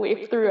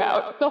disbelief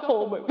throughout the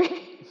whole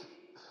movie.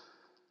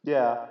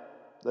 Yeah,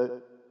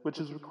 which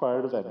is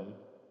required of any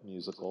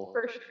musical.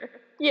 For sure.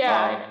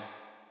 Yeah.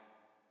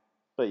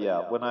 But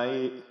yeah, when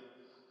I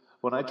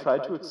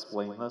tried to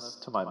explain this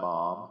to my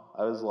mom,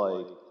 I was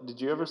like, "Did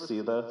you ever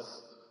see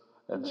this?"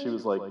 And she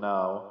was like,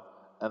 "No."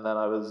 And then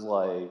I was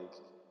like,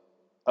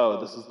 "Oh,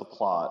 this is the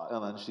plot."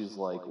 And then she's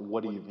like,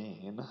 "What do you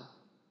mean?"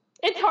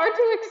 It's hard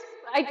to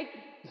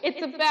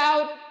It's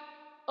about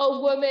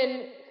a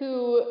woman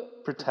who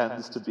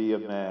pretends to be a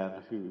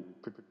man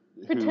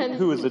pretends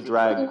who is a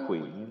drag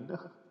queen.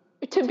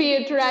 To be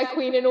a drag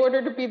queen in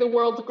order to be the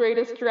world's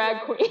greatest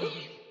drag queen.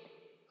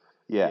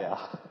 Yeah.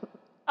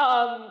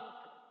 I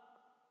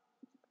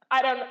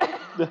don't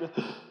know.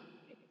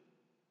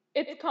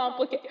 It's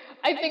complicated.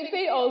 I think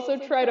they also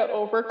try to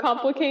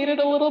overcomplicate it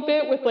a little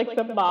bit with like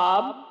the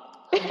mob.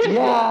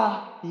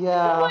 Yeah.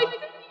 I'm like,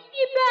 did we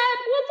need that?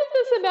 Wasn't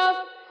this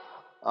enough?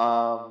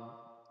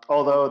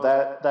 Although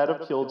that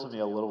appealed to me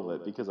a little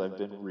bit because I've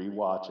been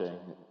rewatching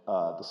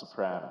The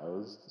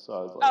Sopranos, so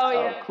I was like,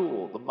 oh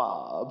cool, the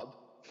mob.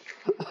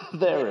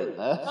 They're in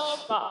this.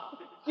 Oh, mob.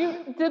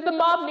 Did the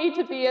mob need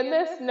to be in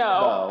this?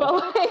 No.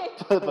 But,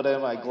 like, but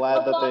am I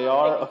glad that they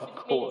are? Of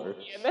course.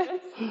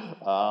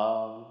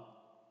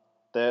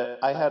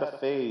 I had a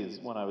phase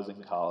when I was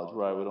in college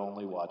where I would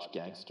only watch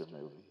gangster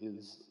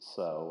movies,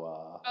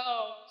 so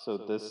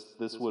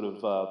this would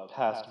have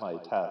passed my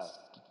test.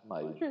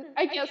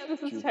 I guess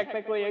this is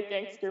technically a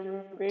gangster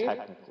movie.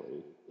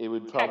 Technically, it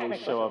would probably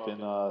show up in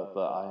the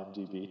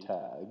IMDb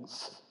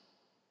tags.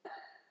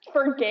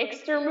 For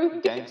gangster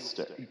movies?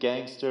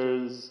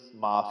 Gangsters,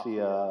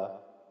 mafia.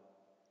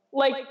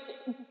 Like,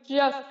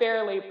 just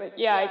barely, but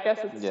yeah, I guess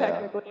it's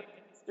technically a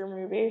gangster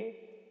movie.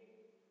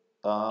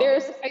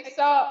 There's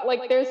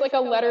like a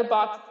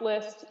Letterboxd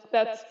list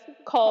that's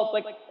called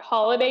like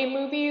holiday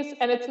movies,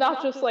 and it's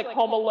not just like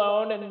Home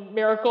Alone and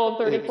Miracle on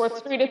 34th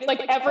Street. It's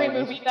like every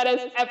movie that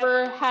has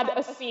ever had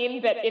a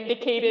scene that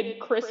indicated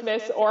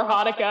Christmas or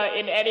Hanukkah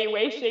in any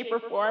way, shape,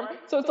 or form.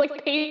 So it's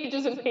like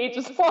pages and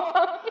pages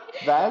long.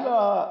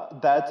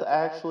 That's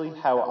actually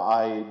how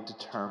I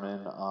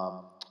determine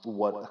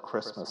what a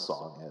Christmas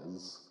song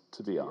is.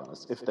 To be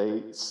honest, if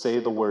they say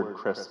the word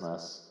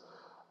Christmas,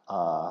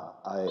 How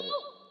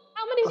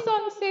many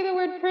songs say the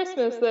word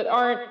Christmas that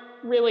aren't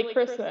really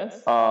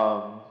Christmas?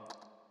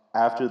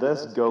 After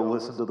this, go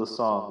listen to the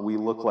song We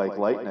Look Like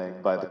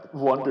Lightning by the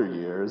Wonder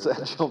Years,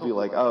 and you'll be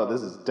like, oh,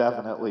 this is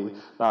definitely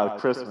not a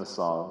Christmas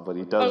song, but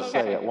he does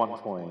say at one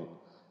point,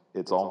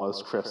 it's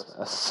almost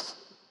Christmas.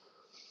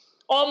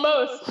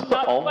 Almost,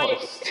 not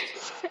almost.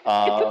 It's an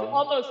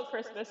almost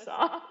Christmas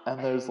song.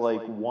 And there's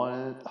like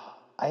one,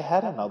 I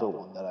had another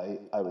one that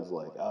I was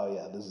like, oh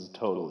yeah, this is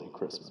totally a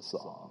Christmas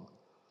song.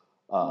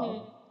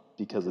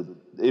 Because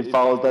it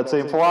follows that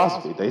same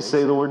philosophy. They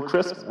say the word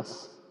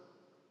Christmas.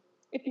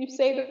 If you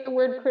say the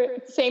word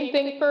same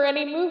thing for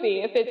any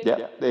movie. If it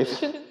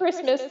mentions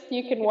Christmas,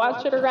 you can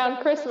watch it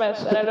around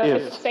Christmas, and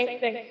it's the same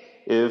thing.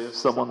 If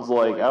someone's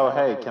like, oh,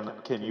 hey,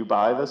 can you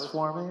buy this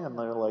for me? And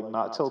they're like,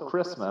 not till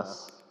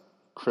Christmas.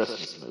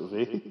 Christmas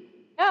movie.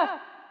 Yeah.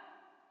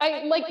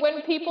 I like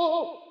when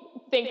people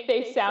think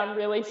they sound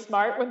really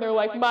smart when they're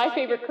like, my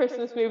favorite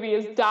Christmas movie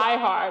is Die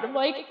Hard. I'm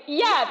like,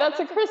 yeah, that's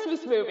a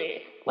Christmas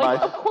movie.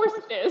 Like, of course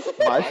it is.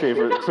 My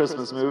favorite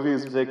Christmas movie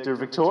is Victor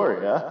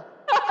Victoria.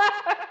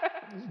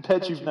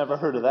 Bet you've never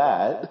heard of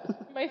that.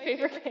 My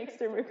favorite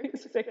gangster movie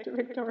is Victor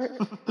Victoria.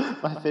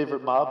 My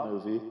favorite mob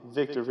movie,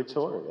 Victor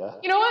Victoria.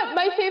 You know what?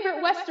 My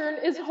favorite Western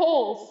is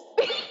Holes.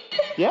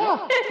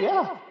 Yeah.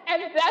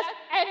 And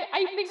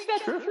I think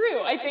that's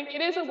true. I think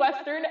it is a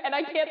Western, and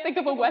I can't think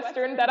of a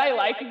Western that I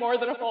like more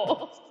than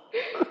Holes.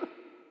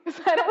 Because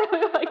I don't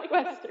really like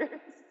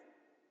Westerns.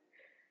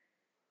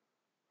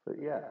 But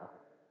yeah.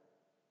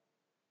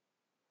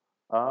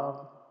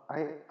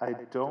 I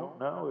don't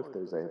know if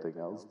there's anything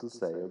else to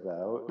say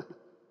about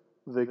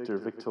Victor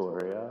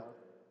Victoria.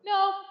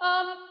 No,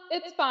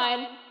 it's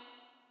fine.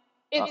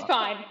 It's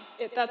fine.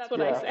 That's what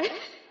I say.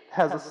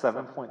 Has a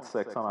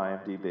 7.6 on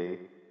IMDb.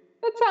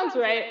 That sounds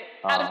right.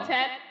 Out of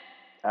 10?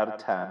 Out of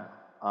 10.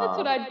 That's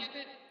what I'd give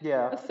it.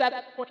 Yeah. A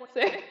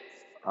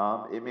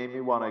 7.6. It made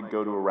me want to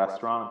go to a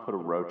restaurant and put a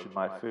roach in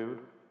my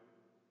food.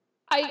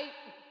 I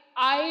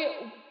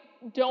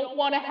don't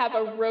want to have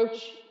a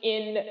roach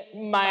in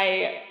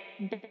my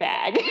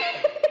bag.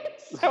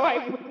 So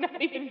I would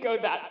not even go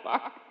that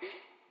far.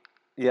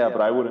 Yeah, but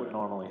I wouldn't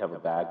normally have a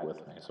bag with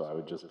me, so I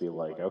would just be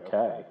like,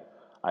 okay.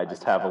 I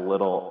just have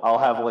I'll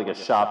have like a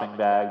shopping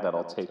bag that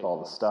I'll take all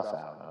the stuff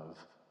out of.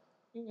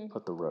 Mm-hmm.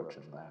 Put the roach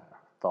in there.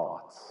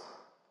 Thoughts.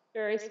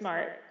 Very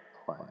smart.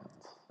 Plans.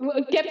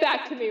 Well, get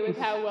back to me with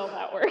how well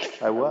that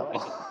works. I will.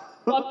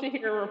 Love to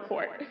hear a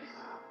report.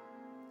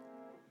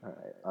 All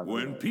right,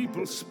 when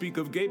people speak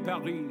of Gay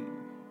Paris,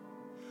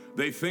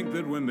 they think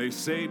that when they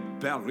say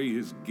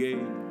Paris is gay,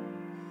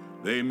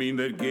 they mean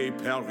that Gay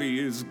Paris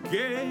is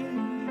gay.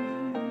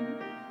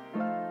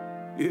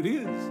 It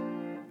is.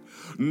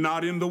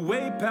 Not in the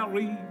way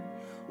Paris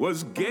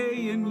was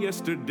gay in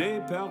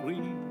yesterday Paris.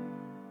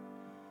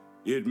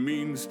 It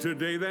means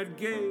today that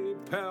Gay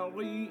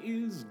Paris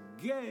is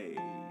gay.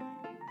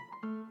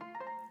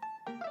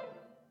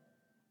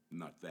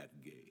 Not that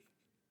gay.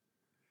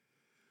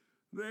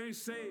 They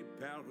say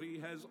Paris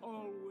has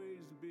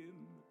always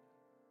been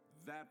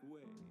that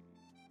way.